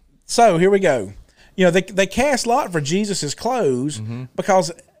football, though. So here we go. You know, they cast lot for Jesus' clothes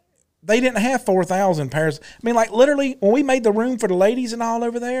because they didn't have 4,000 pairs. I mean, like literally, when we made the room for the ladies and all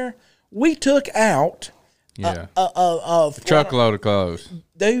over there, we took out a truckload of clothes.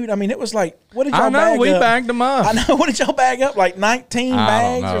 Dude, I mean, it was like, what did y'all bag up? We bagged them up. I know. What did y'all bag up? Like 19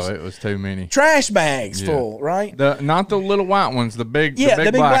 bags? I don't know. It was too many. Trash bags full, right? Not the little white ones, the big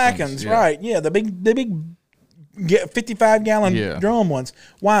black ones, right. Yeah, the big 55-gallon drum ones.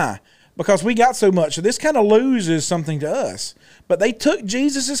 Why? Because we got so much. So this kind of loses something to us. But they took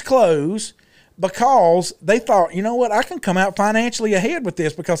Jesus' clothes because they thought, you know what, I can come out financially ahead with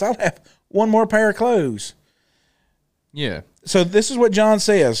this because I'll have one more pair of clothes. Yeah. So this is what John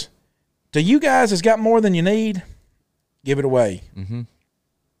says. To you guys that's got more than you need, give it away.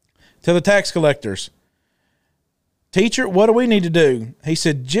 To the tax collectors, teacher, what do we need to do? He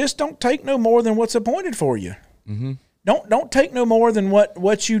said, just don't take no more than what's appointed for you. Don't take no more than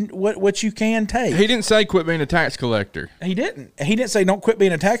what you can take. He didn't say quit being a tax collector. He didn't. He didn't say don't quit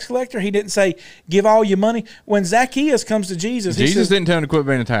being a tax collector. He didn't say give all your money. When Zacchaeus comes to Jesus, he says, didn't tell him to quit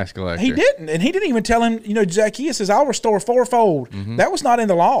being a tax collector. He didn't, and he didn't even tell him. You know, Zacchaeus says, "I'll restore fourfold." That was not in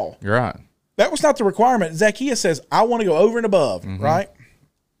the law. You're right. That was not the requirement. Zacchaeus says, "I want to go over and above." Right.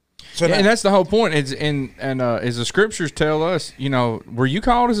 So and that's the whole point. It's as the scriptures tell us, you know, were you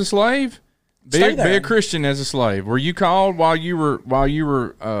called as a slave? Be a Christian as a slave. Were you called while you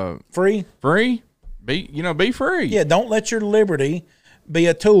were free? Free? Be free. Yeah, don't let your liberty be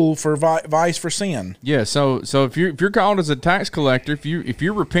a tool for vice for sin. Yeah, so if you're called as a tax collector, if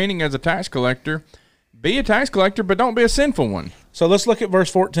you're repenting as a tax collector, be a tax collector, but don't be a sinful one. So let's look at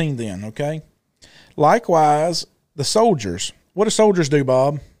verse 14 then, okay? Likewise, the soldiers. What do soldiers do,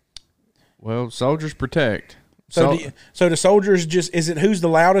 Bob? Well, soldiers protect. So the soldiers is it who's the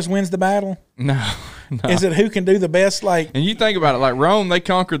loudest wins the battle? No. Is it who can do the best? And you think about it, like Rome, they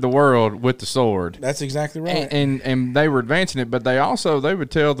conquered the world with the sword. That's exactly right. And they were advancing it, but they would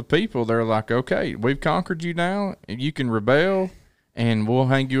tell the people, they're like, okay, we've conquered you now, and you can rebel, and we'll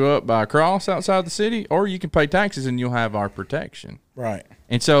hang you up by a cross outside the city, or you can pay taxes and you'll have our protection. Right.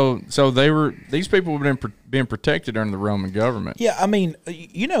 And so these people have been protected under the Roman government. Yeah, I mean,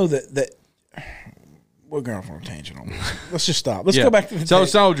 you know that. We're going off on a tangent on this. Let's just stop. Let's go back to the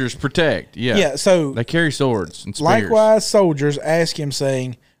text. Soldiers protect. Yeah. Yeah. So they carry swords and spears. Likewise, soldiers asked him,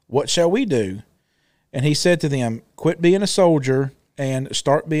 saying, "What shall we do?" And he said to them, "Quit being a soldier and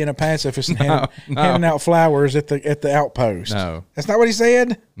start being a pacifist and handing out flowers at the outpost." No, that's not what he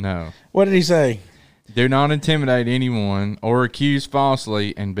said. No. What did he say? Do not intimidate anyone or accuse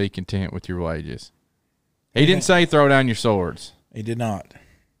falsely, and be content with your wages. He didn't say throw down your swords. He did not.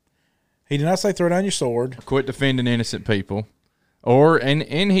 He did not say throw down your sword Quit defending innocent people, or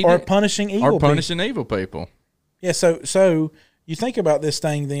he or did- punishing evil or people. punishing evil people. Yeah, so you think about this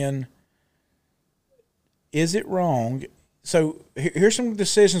thing then, is it wrong? So here's some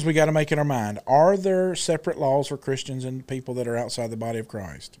decisions we got to make in our mind. Are there separate laws for Christians and people that are outside the body of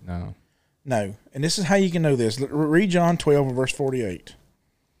Christ? No. No. And this is how you can know this. Read John 12 and verse 48.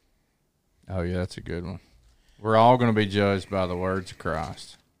 Oh yeah, that's a good one. We're all going to be judged by the words of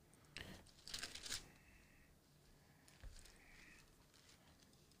Christ.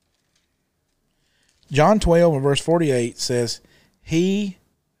 John 12 and verse 48 says, he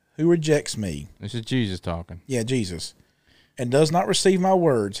who rejects me, This is Jesus talking. yeah, Jesus, and does not receive my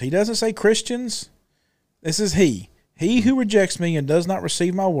words. He doesn't say Christians. This is he. He who rejects me and does not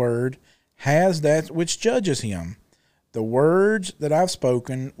receive my word has that which judges him. The words that I've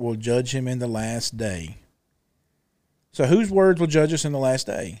spoken will judge him in the last day. So whose words will judge us in the last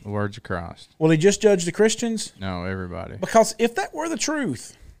day? The words of Christ. Will he just judge the Christians? No, everybody. Because if that were the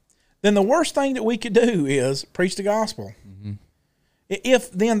truth, then the worst thing that we could do is preach the gospel. Mm-hmm.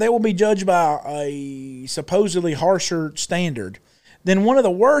 If then they will be judged by a supposedly harsher standard, then one of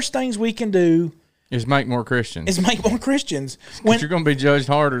the worst things we can do Is make more Christians. is make more Christians. Because you're going to be judged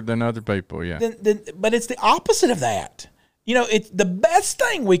harder than other people, yeah. But it's the opposite of that. You know, it's the best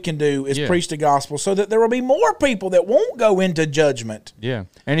thing we can do is Yeah. preach the gospel so that there will be more people that won't go into judgment. Yeah,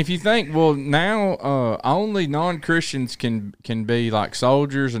 and if you think, well, now only non-Christians can be like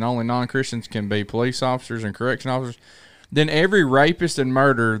soldiers, and only non-Christians can be police officers and correction officers, then every rapist and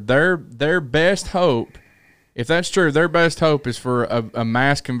murderer, their best hope, if that's true, their best hope is for a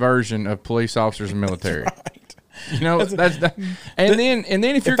mass conversion of police officers and military. Right. You know, that's and then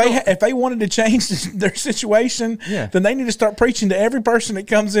if you're If they wanted to change their situation, Yeah. then they need to start preaching to every person that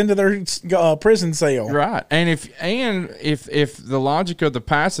comes into their prison cell. right, and if the logic of the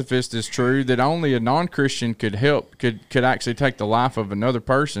pacifist is true, that only a non-Christian could actually take the life of another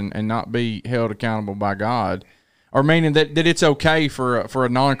person and not be held accountable by God, or meaning that it's okay for a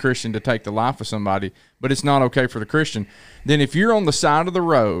non-Christian to take the life of somebody, but it's not okay for the Christian, then if you're on the side of the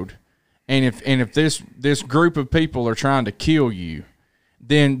road, and if this group of people are trying to kill you,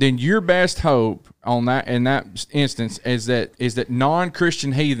 then your best hope in that instance is that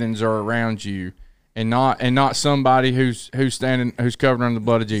non-Christian heathens are around you, and not somebody who's covered under the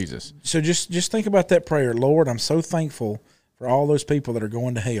blood of Jesus. So just think about that prayer. Lord, I'm so thankful for all those people that are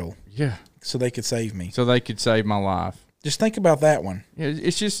going to hell Yeah, so they could save me. so they could save my life. Just think about that one. Yeah,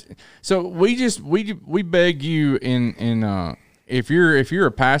 it's just so we beg you in if you're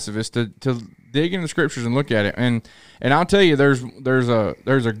a pacifist to dig in the scriptures and look at it, and I'll tell you there's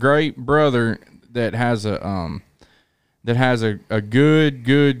a great brother that has a good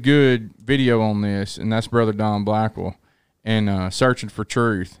video on this, and that's Brother Don Blackwell, and Searching for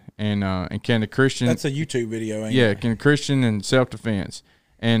Truth, and can the Christian, That's a YouTube video, ain't yeah, it? can Christian and self-defense,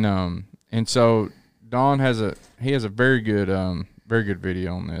 and so Don has a very good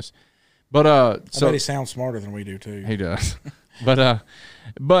video on this, but I so bet he sounds smarter than we do too. he does. But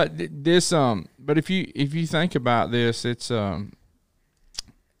if you think about this, it's a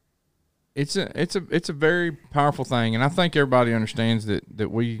very powerful thing, and I think everybody understands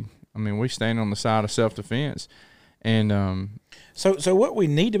that we stand on the side of self-defense, and So what we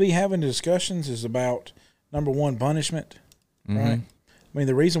need to be having discussions is about, number one, punishment, right? I mean,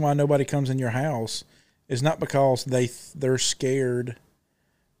 the reason why nobody comes in your house is not because they're scared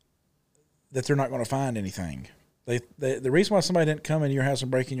that they're not going to find anything. The reason why somebody didn't come in your house and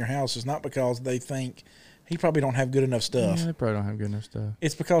break in your house is not because they think he probably don't have good enough stuff. yeah, they probably don't have good enough stuff.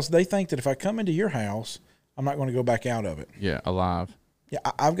 It's because they think that if I come into your house, I'm not going to go back out of it. Yeah, alive. Yeah,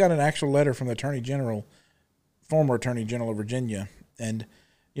 I've got an actual letter from the former Attorney General of Virginia, and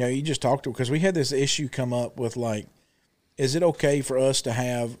you just talked to, because we had this issue come up with, like, is it okay for us to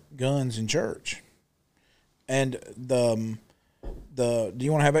have guns in church? And do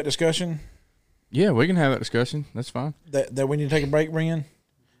you want to have that discussion? Yeah, we can have that discussion. That's fine. That we need to take a break, Brian?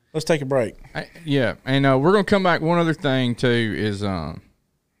 Let's take a break. Yeah, and we're going to come back. One other thing, too, is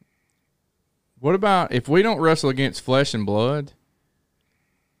what about if we don't wrestle against flesh and blood?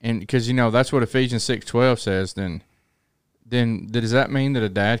 And because, that's what Ephesians 6:12 says, then does that mean that a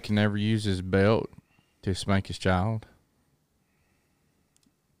dad can never use his belt to spank his child?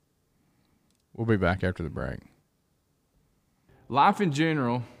 We'll be back after the break. Life in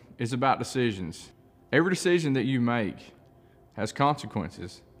general is about decisions. Every decision that you make has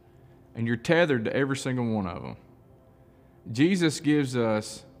consequences, and you're tethered to every single one of them. Jesus gives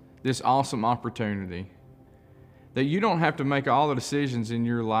us this awesome opportunity that you don't have to make all the decisions in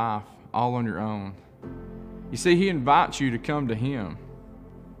your life all on your own. You see, he invites you to come to him.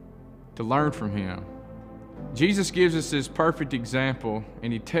 to learn from him. Jesus gives us this perfect example,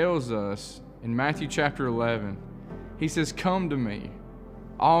 and he tells us in Matthew chapter 11, he says, "Come to me,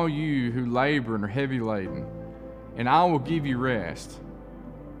 all you who labor and are heavy laden, and I will give you rest.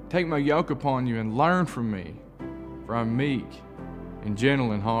 Take my yoke upon you and learn from me, for I'm meek and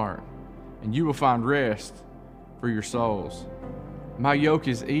gentle in heart, and you will find rest for your souls. My yoke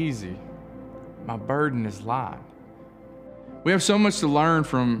is easy, my burden is light." We have so much to learn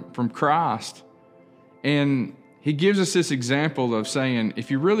from Christ, and he gives us this example of saying, if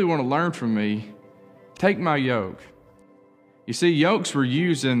you really want to learn from me, take my yoke. You see, yokes were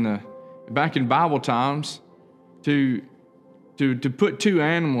used back in Bible times to put two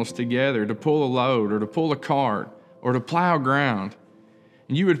animals together to pull a load or to pull a cart or to plow ground.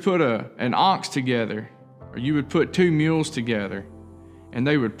 And you would put an ox together, or you would put two mules together, and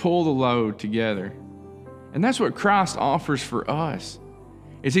they would pull the load together. And that's what Christ offers for us,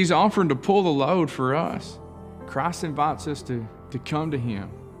 is he's offering to pull the load for us. Christ invites us to come to him,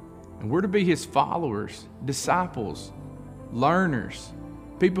 and we're to be his followers, disciples, learners,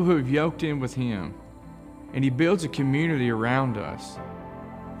 people who have yoked in with him. And he builds a community around us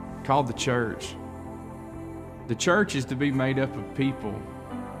called the church. The church is to be made up of people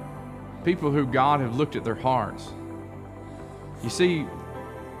who God have looked at their hearts. You see,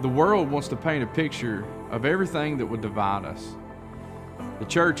 the world wants to paint a picture of everything that would divide us. The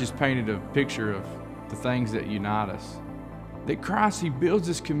church has painted a picture of the things that unite us. That Christ, he builds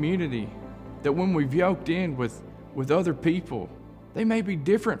this community that when we've yoked in with other people, they may be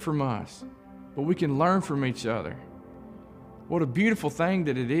different from us, but we can learn from each other. What a beautiful thing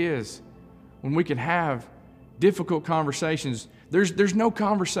that it is when we can have difficult conversations. There's no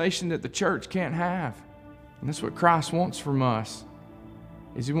conversation that the church can't have. And that's what Christ wants from us,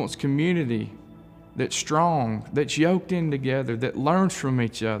 is he wants community that's strong, that's yoked in together, that learns from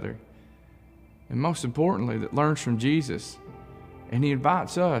each other. And most importantly, that learns from Jesus. And he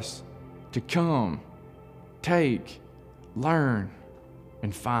invites us to come, take, learn,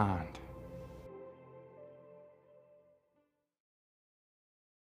 and find.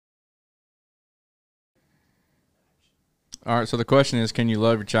 All right, so the question is, can you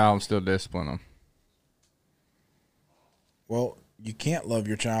love your child and still discipline them? Well, you can't love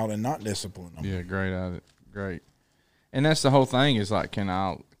your child and not discipline them. Yeah, great. And that's the whole thing, is like, can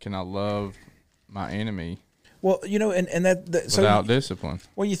I love my enemy? Well, and that without discipline.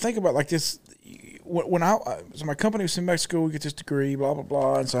 Well, you think about like this. So my company was in back to school, we get this degree, blah blah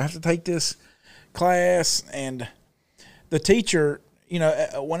blah, and so I have to take this class, and the teacher,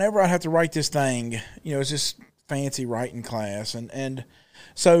 whenever I have to write this thing, it's this fancy writing class, and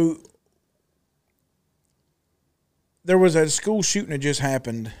so there was a school shooting that just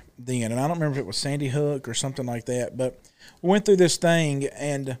happened then, and I don't remember if it was Sandy Hook or something like that, but we went through this thing,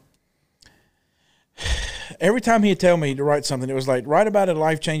 and every time he'd tell me to write something, it was like, write about a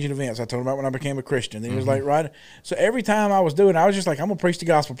life-changing events. I told him about when I became a Christian. Then he was like, write. So every time I was doing it, I was just like, I'm going to preach the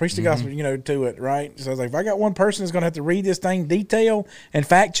gospel, to it, right? So I was like, if I got one person that's going to have to read this thing detail and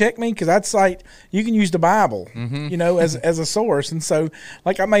fact-check me, because I'd cite, you can use the Bible, as a source. And so,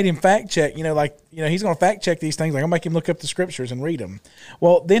 like, I made him fact-check, he's going to fact-check these things. Like, I'll make him look up the scriptures and read them.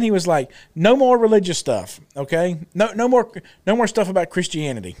 Well, then he was like, no more religious stuff, okay? No more stuff about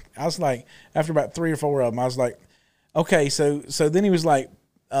Christianity. I was like, after about 3 or 4 of them, I was like, okay, so then he was like,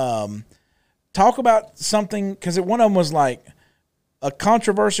 talk about something, because one of them was like a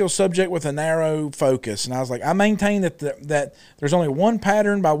controversial subject with a narrow focus. And I was like, I maintain that there's only one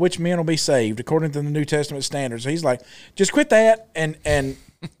pattern by which men will be saved, according to the New Testament standards. So he's like, just quit that and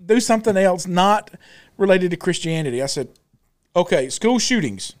do something else not related to Christianity. I said, okay, school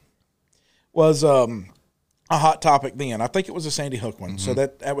shootings was a hot topic then. I think it was a Sandy Hook one, so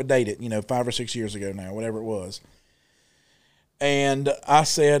that would date it, 5 or 6 years ago now, whatever it was. And I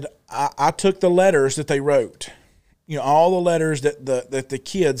said, I took the letters that they wrote, all the letters that the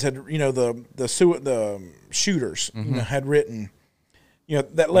kids had, the shooters, had written,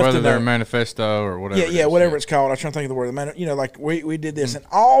 that left whether they're a manifesto or whatever. Yeah, whatever it's called. I was trying to think of the word. Like we did this, and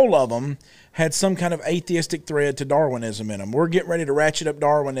all of them had some kind of atheistic thread to Darwinism in them. We're getting ready to ratchet up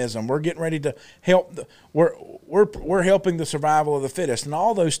Darwinism. We're getting ready to help. We're helping the survival of the fittest, and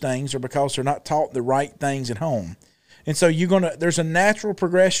all those things are because they're not taught the right things at home. And so there's a natural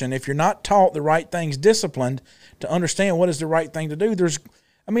progression. If you're not taught the right things, disciplined to understand what is the right thing to do.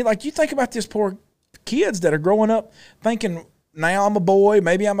 You think about this poor kids that are growing up thinking, now I'm a boy,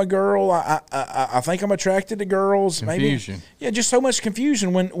 maybe I'm a girl. I think I'm attracted to girls. Confusion. Maybe, just so much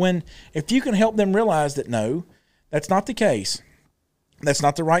confusion. When if you can help them realize that no, that's not the case. That's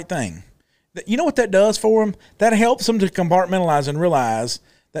not the right thing. You know what that does for them? That helps them to compartmentalize and realize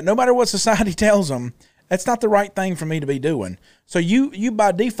that no matter what society tells them, that's not the right thing for me to be doing. So you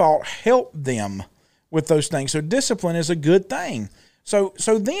by default help them with those things. So discipline is a good thing. So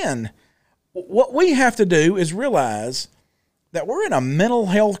then what we have to do is realize that we're in a mental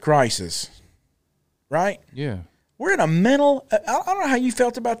health crisis, right? Yeah. We're in a mental, I don't know how you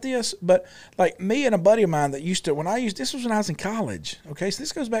felt about this, but like me and a buddy of mine that used to, this was when I was in college, okay? So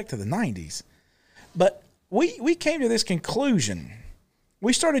this goes back to the 90s. But we came to this conclusion.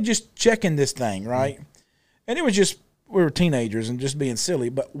 We started just checking this thing, right? And it was just, we were teenagers and just being silly,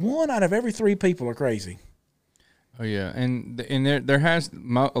 but 1 out of every 3 people are crazy. Oh yeah, and there has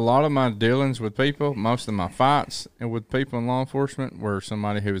a lot of my dealings with people. Most of my fights with people in law enforcement were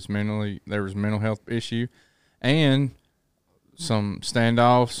somebody who was there was a mental health issue, and some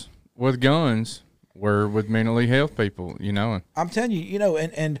standoffs with guns were with mentally health people. You know, I'm telling you,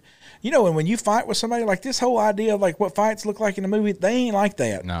 and when you fight with somebody, like this whole idea of like what fights look like in a movie, they ain't like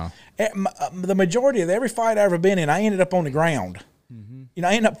that. No, the majority of every fight I ever been in, I ended up on the ground.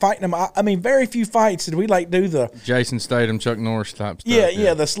 I ended up fighting them. I mean, very few fights did we like do the Jason Statham, Chuck Norris type stuff.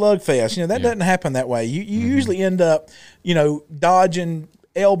 Yeah, the slugfest. That doesn't happen that way. You usually end up, dodging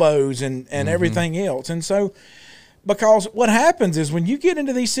elbows and everything else. And so, because what happens is when you get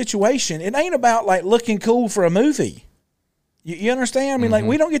into these situations, it ain't about like looking cool for a movie. You understand? I mean, like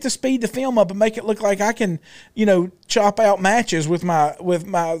we don't get to speed the film up and make it look like I can, chop out matches with my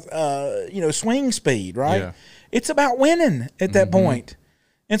swing speed, right? Yeah. It's about winning at that point.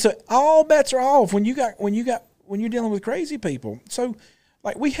 And so all bets are off when you're dealing with crazy people. So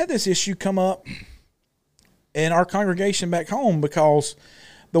like we had this issue come up in our congregation back home because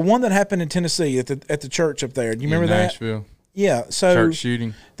the one that happened in Tennessee at the church up there. Do you remember that? Nashville. Yeah. So church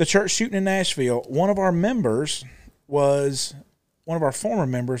shooting. The church shooting in Nashville. One of our former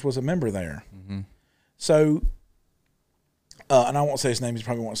members was a member there. So and I won't say his name, he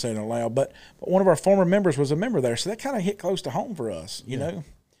probably won't say it aloud, but one of our former members was a member there. So that kind of hit close to home for us, you know?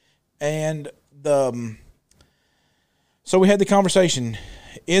 And so we had the conversation,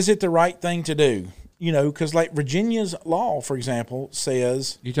 is it the right thing to do? Because like Virginia's law, for example,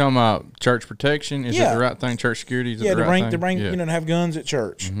 says... You talking about church protection? Is it the right thing? Church security? Is it the right thing? To bring, to have guns at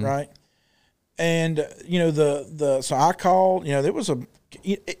church, right? And, so I called,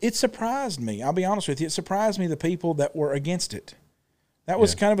 it surprised me. I'll be honest with you. It surprised me the people that were against it. That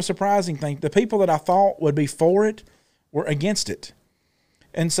was kind of a surprising thing. The people that I thought would be for it were against it.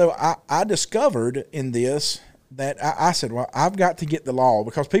 And so I discovered in this that I said, well, I've got to get the law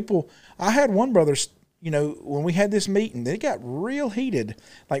because I had one brother, when we had this meeting, they got real heated.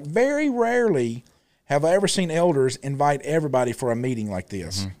 Like very rarely have I ever seen elders invite everybody for a meeting like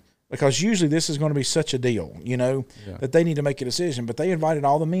this. Because usually this is going to be such a deal, that they need to make a decision. But they invited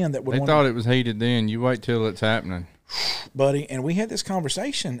all the men that would want. They thought it was heated then. You wait till it's happening. Buddy, and we had this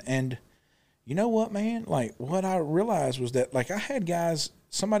conversation, and you know what, man? Like, what I realized was that, like, I had guys,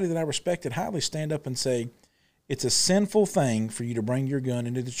 somebody that I respected highly, stand up and say, it's a sinful thing for you to bring your gun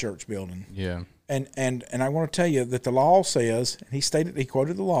into the church building. Yeah. And I want to tell you that the law says, and he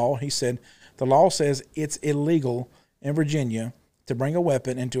quoted the law, he said, the law says it's illegal in Virginia to bring a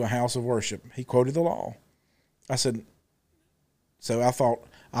weapon into a house of worship. He quoted the law. I said, so I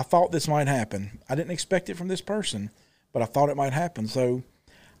thought this might happen. I didn't expect it from this person, but I thought it might happen. So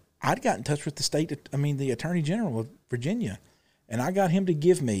I'd got in touch with the Attorney General of Virginia, and I got him to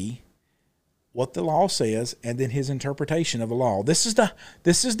give me what the law says and then his interpretation of the law. This is the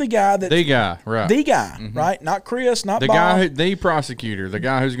guy that right? The guy, right? Not Chris, not the Bob. Guy, the prosecutor, the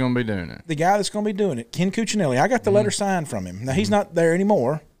guy who's going to be doing it. The guy that's going to be doing it, Ken Cuccinelli. I got the letter signed from him. Now he's not there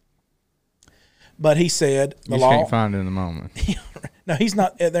anymore, but he said the law. You can't find it in the moment. No, he's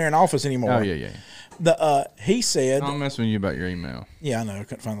not there in office anymore. Oh yeah. He said. I'm messing with you about your email. Yeah, I know. I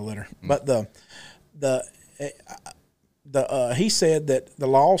couldn't find the letter, but he said that the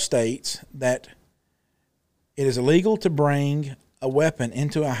law states that it is illegal to bring a weapon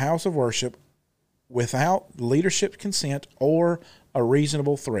into a house of worship without leadership consent or a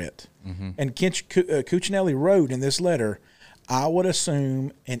reasonable threat. And Cuccinelli wrote in this letter, I would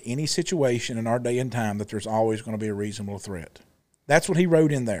assume in any situation in our day and time that there's always going to be a reasonable threat. That's what he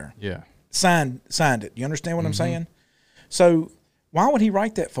wrote in there. Yeah. Signed it. You understand what I'm saying? So why would he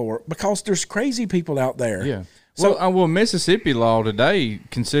write that for? Because there's crazy people out there. Yeah. So, Mississippi law today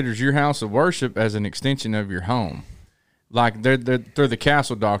considers your house of worship as an extension of your home. Like they're the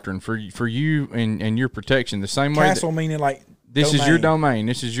castle doctrine for you and your protection. The same way. Castle meaning like this domain. Is your domain.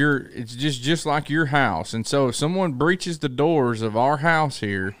 It's just like your house. And so if someone breaches the doors of our house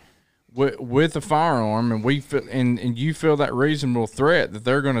here with a firearm, and you feel that reasonable threat that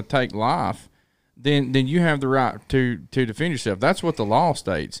they're going to take life, then you have the right to defend yourself. That's what the law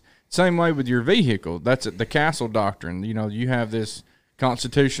states. Same way with your vehicle. That's the Castle Doctrine. You know, you have this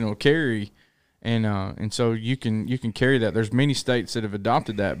constitutional carry, and so you can carry that. There's many states that have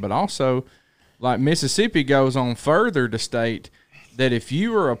adopted that, but also, like Mississippi goes on further to state that if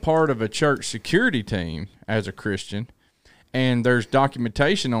you are a part of a church security team as a Christian, and there's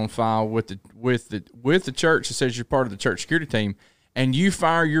documentation on file with the church that says you're part of the church security team, and you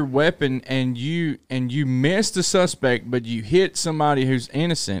fire your weapon and you miss the suspect, but you hit somebody who's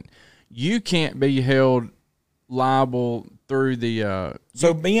innocent, you can't be held liable through the.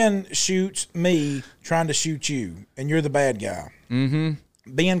 So Ben shoots me trying to shoot you, and you're the bad guy. Mm-hmm.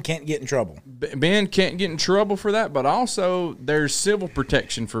 Ben can't get in trouble. Ben can't get in trouble for that, but also there's civil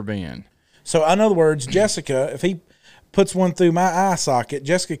protection for Ben. So in other words, Jessica, if he puts one through my eye socket,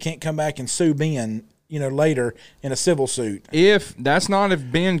 Jessica can't come back and sue Ben, later in a civil suit. If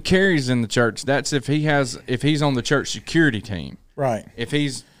Ben carries in the church, that's if he's on the church security team. Right. If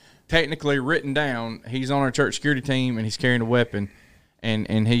he's technically written down, he's on our church security team and he's carrying a weapon,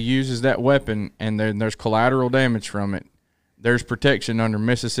 and he uses that weapon, and then there's collateral damage from it. There's protection under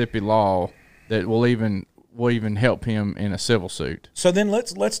Mississippi law that will even help him in a civil suit. So then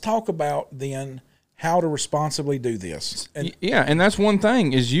let's talk about then how to responsibly do this. And that's one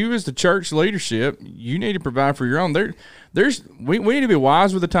thing is you as the church leadership, you need to provide for your own. We need to be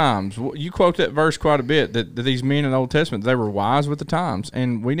wise with the times. You quote that verse quite a bit that these men in the Old Testament, they were wise with the times,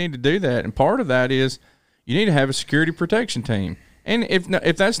 and we need to do that. And part of that is you need to have a security protection team. And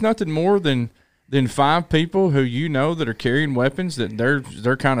if that's nothing more than 5 people who that are carrying weapons, that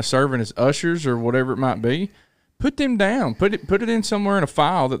they're kind of serving as ushers or whatever it might be, put them down. Put it in somewhere in a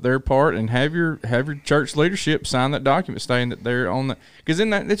file that they're part, and have your church leadership sign that document saying that they're on the, because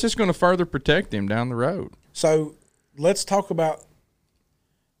then it's just going to further protect them down the road. So let's talk about,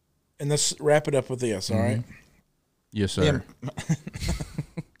 and let's wrap it up with this. All right. Yes, sir.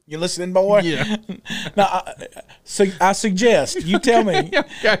 You listening, boy? Yeah. Now, I suggest you tell me.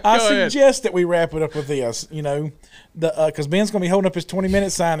 I suggest that we wrap it up with this. Because Ben's going to be holding up his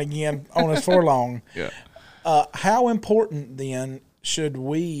 20-minute sign again on his furlong. Yeah. How important then should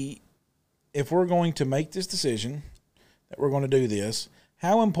we, if we're going to make this decision that we're going to do this,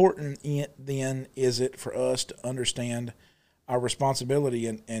 how important then is it for us to understand our responsibility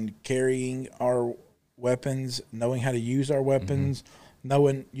in carrying our weapons, knowing how to use our weapons,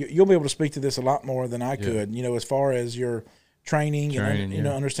 knowing you'll be able to speak to this a lot more than I could, as far as your training and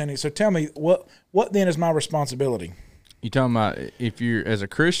understanding. So tell me, what then is my responsibility? You talking about if you're as a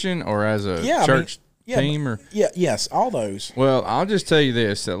Christian or as a church team or yes, all those. Well, I'll just tell you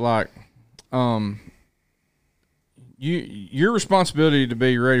this, that your responsibility to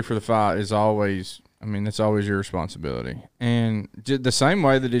be ready for the fight is always, that's always your responsibility. And the same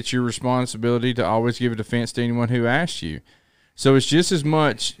way that it's your responsibility to always give a defense to anyone who asks you. So it's just as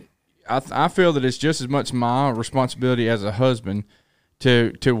much, I feel that it's just as much my responsibility as a husband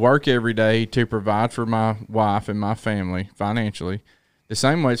to work every day to provide for my wife and my family financially. The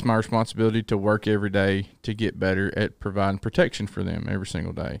same way it's my responsibility to work every day to get better at providing protection for them every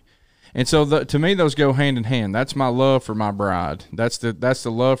single day. And so to me, those go hand in hand. That's my love for my bride. That's the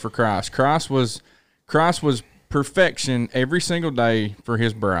love for Christ. Christ was perfection every single day for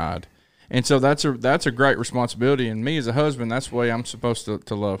his bride. And so that's a great responsibility. And me as a husband, that's the way I'm supposed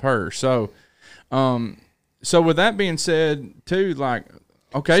to love her. So, so with that being said, too,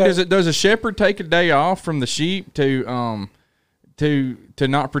 does a shepherd take a day off from the sheep to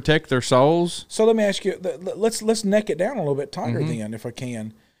not protect their souls? So let me ask you. Let's neck it down a little bit tighter then, if I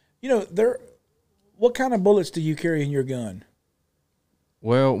can. What kind of bullets do you carry in your gun?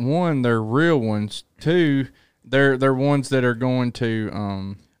 Well, one, they're real ones. Two, they're ones that are going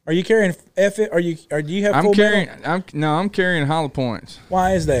to. Are you carrying do you have full metal? I'm carrying hollow points.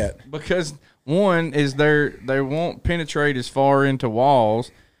 Why is that? Because one is they won't penetrate as far into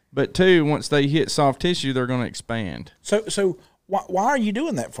walls, but two, once they hit soft tissue, they're going to expand. So why are you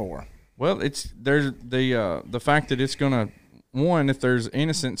doing that for? Well, there's the fact that it's going to, one, if there's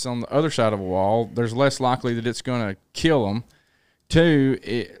innocents on the other side of a wall, there's less likely that it's going to kill them. Two,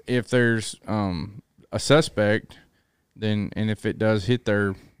 if there's a suspect, and if it does hit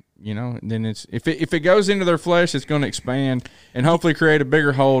their, then it's if it goes into their flesh, it's going to expand and hopefully create a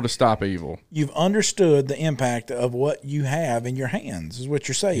bigger hole to stop evil. You've understood the impact of what you have in your hands, is what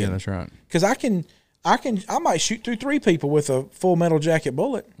you're saying. Yeah, that's right. Because I might shoot through 3 people with a full metal jacket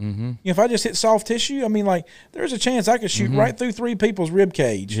bullet. If I just hit soft tissue, there's a chance I could shoot right through 3 people's rib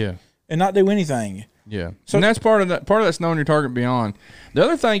cage. Yeah. and not do anything. Yeah. So- and that's part of that. Part of that's knowing your target beyond. The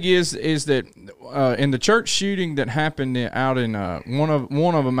other thing is that in the church shooting that happened out in one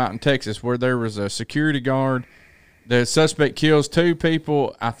of them out in Texas, where there was a security guard, the suspect kills 2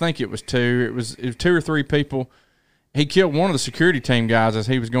 people. I think it was 2. It was 2 or 3 people. He killed one of the security team guys as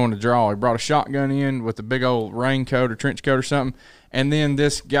he was going to draw. He brought a shotgun in with a big old raincoat or trench coat or something. And then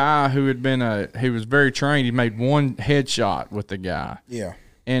this guy who he was very trained, he made one headshot with the guy. Yeah.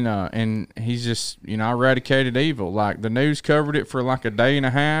 And he's just, eradicated evil. Like, the news covered it for like a day and a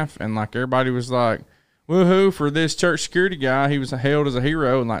half, and like everybody was like, woohoo for this church security guy. He was hailed as a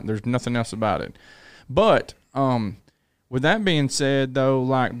hero, and like there's nothing else about it. But with that being said, though,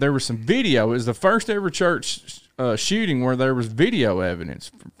 like there was some video. It was the first ever church shooting where there was video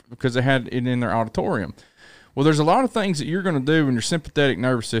evidence because they had it in their auditorium. Well, there's a lot of things that you're going to do when your sympathetic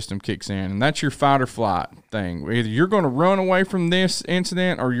nervous system kicks in, and that's your fight or flight thing. Either you're going to run away from this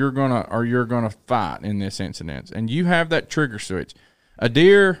incident, or you're going to fight in this incident, and you have that trigger switch. A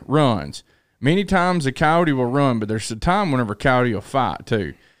deer runs. Many times a coyote will run, but there's a time whenever a coyote will fight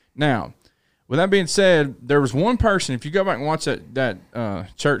too. Now, with that being said, there was one person. If you go back and watch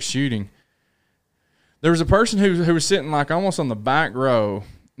that church shooting, there was a person who was sitting like almost on the back row.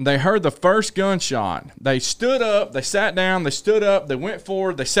 They heard the first gunshot. They stood up. They sat down. They stood up. They went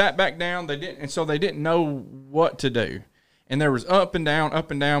forward. They sat back down. They didn't know what to do. And there was up and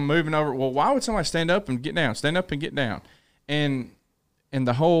down, moving over. Well, why would somebody stand up and get down? Stand up and get down. And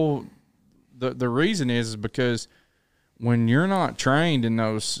the whole the reason is because when you're not trained in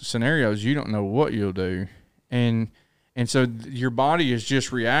those scenarios, you don't know what you'll do, and so your body is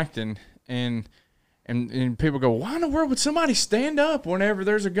just reacting and people go, why in the world would somebody stand up whenever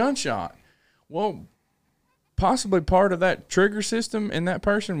there's a gunshot? Well, possibly part of that trigger system in that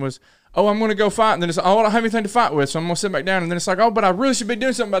person was, oh, I'm going to go fight. And then it's, oh, I don't have anything to fight with, so I'm going to sit back down. And then it's like, oh, but I really should be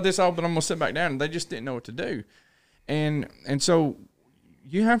doing something about this. Oh, but I'm going to sit back down. And they just didn't know what to do. And so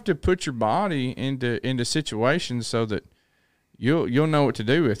you have to put your body into situations so that you'll know what to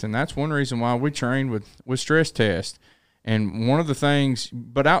do with. And that's one reason why we train with stress tests. And one of the things,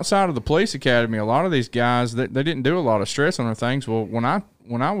 but outside of the police academy, a lot of these guys, they didn't do a lot of stress on their things. Well, when I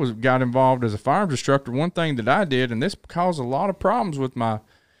got involved as a firearms instructor, one thing that I did, and this caused a lot of problems with my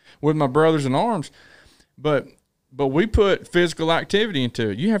brothers in arms, but we put physical activity into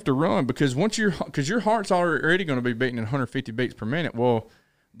it. You have to run because your heart's already going to be beating at 150 beats per minute. Well,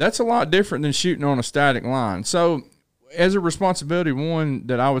 that's a lot different than shooting on a static line. So, as a responsibility, one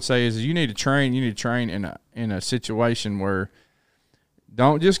that I would say is you need to train. You need to train in a situation where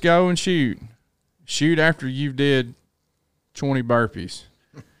don't just go and shoot. Shoot after you've did 20 burpees,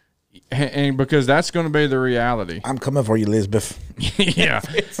 and because that's going to be the reality. I'm coming for you, Elizabeth. Yeah,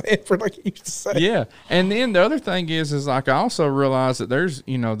 for like you used to say. Yeah, and then the other thing is like I also realize that there's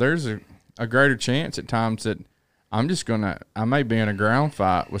a greater chance at times that I may be in a ground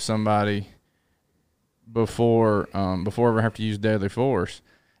fight with somebody before I ever have to use deadly force.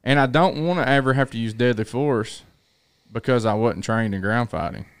 And I don't want to ever have to use deadly force because I wasn't trained in ground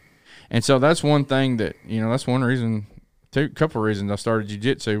fighting. And so that's one thing that, that's one reason, couple of reasons I started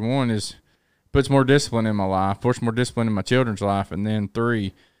jiu-jitsu. One is puts more discipline in my life, puts more discipline in my children's life. And then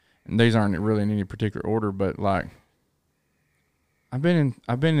 3, and these aren't really in any particular order, but like I've been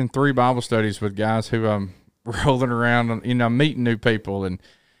in 3 Bible studies with guys who I'm rolling around, meeting new people. And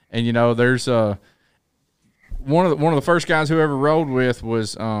there's one of the first guys who ever rolled with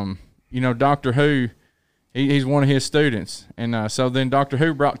was, Dr. Who. He's one of his students. And so then Dr.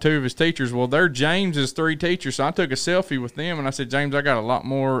 Who brought 2 of his teachers. Well, they're James's 3 teachers. So I took a selfie with them, and I said, James, I got a lot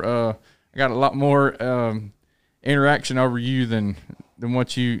more interaction over you than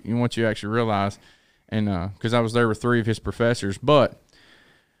what you actually realize. And because I was there with 3 of his professors. But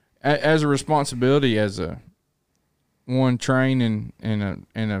as a responsibility, as one trained in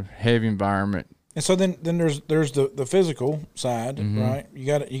a heavy environment. And so then there's the physical side, right? You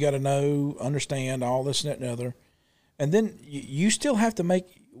got to know, understand all this and that and the other, and then you still have to make.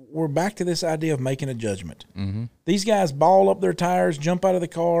 We're back to this idea of making a judgment. Mm-hmm. These guys ball up their tires, jump out of the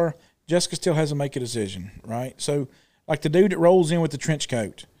car. Jessica still has to make a decision, right? So, like the dude that rolls in with the trench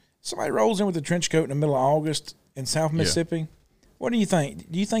coat. Somebody rolls in with a trench coat in the middle of August in South Mississippi. Yeah. What do you think?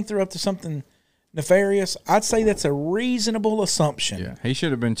 Do you think they're up to something nefarious? I'd say that's a reasonable assumption. Yeah, he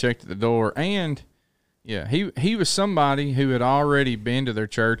should have been checked at the door. And, yeah, he was somebody who had already been to their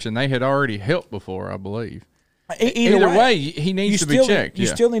church, and they had already helped before, I believe. Either way, he needs to be checked. You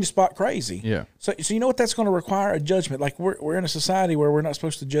still need to spot crazy. Yeah. So you know what that's going to require? A judgment. Like we're in a society where we're not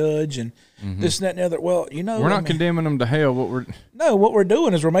supposed to judge and this and that and the other. Well, we're not condemning them to hell. What we're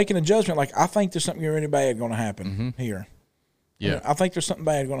doing is we're making a judgment. Like I think there's something really bad going to happen here. Yeah. I think there's something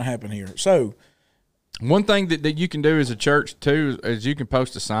bad going to happen here. So, one thing that you can do as a church too is you can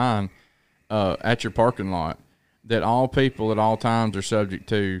post a sign at your parking lot that all people at all times are subject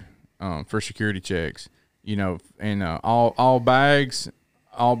to for security checks. You know, and all bags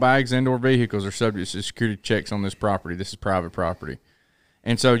and/or vehicles are subject to security checks on this property. This is private property,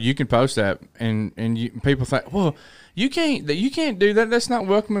 and so you can post that, and people think, well, you can't do that. That's not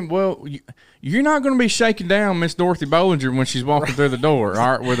welcoming. Well, you're not going to be shaking down Miss Dorothy Bollinger when she's walking through the door,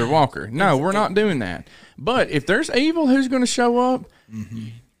 all right, with her walker. No, we're not doing that. But if there's evil who's going to show up,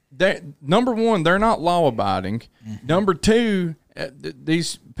 that number one, they're not law abiding. Number two,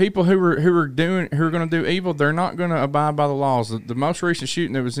 these people who are going to do evil, they're not going to abide by the laws. The most recent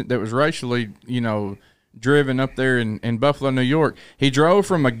shooting that was racially, driven up there in Buffalo, New York, he drove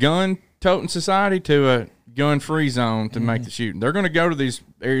from a gun-toting society to a gun-free zone to make the shooting. They're going to go to these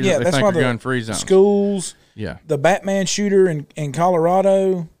areas that they think are gun-free zones. Schools, yeah. The Batman shooter in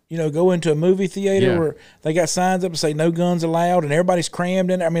Colorado, go into a movie theater where they got signs up and say no guns allowed, and everybody's crammed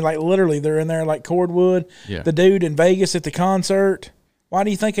in there. I mean, like literally, they're in there like cordwood. Yeah. The dude in Vegas at the concert. Why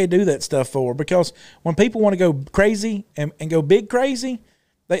do you think they do that stuff for? Because when people want to go crazy and go big crazy,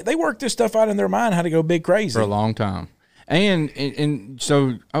 they work this stuff out in their mind how to go big crazy for a long time. And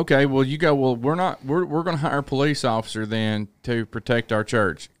so, okay, well, we're going to hire a police officer then to protect our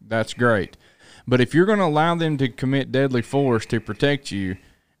church. That's great. But if you're going to allow them to commit deadly force to protect you,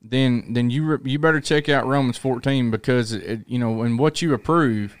 then you better check out Romans 14, because in what you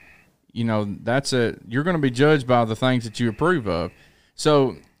approve, you're going to be judged by the things that you approve of.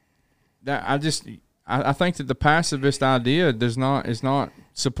 So that I think that the pacifist idea is not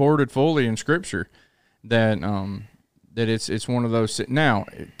supported fully in Scripture. That it's one of those. Now,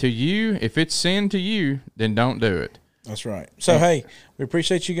 to you, if it's sin to you, then don't do it. That's right. So hey, we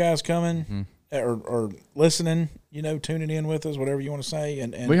appreciate you guys coming or listening. Tuning in with us, whatever you want to say.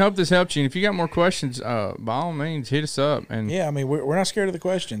 And we hope this helped you. And if you got more questions, by all means, hit us up. And yeah, I mean, we're not scared of the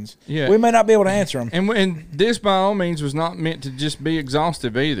questions. Yeah, we may not be able to answer them. And this, by all means, was not meant to just be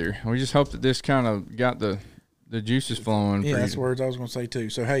exhaustive either. We just hope that this kind of got the juices flowing. Yeah, that's the words I was going to say too.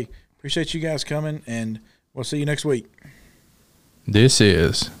 So hey, appreciate you guys coming, and we'll see you next week. This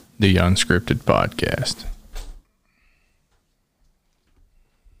is the Unscripted Podcast.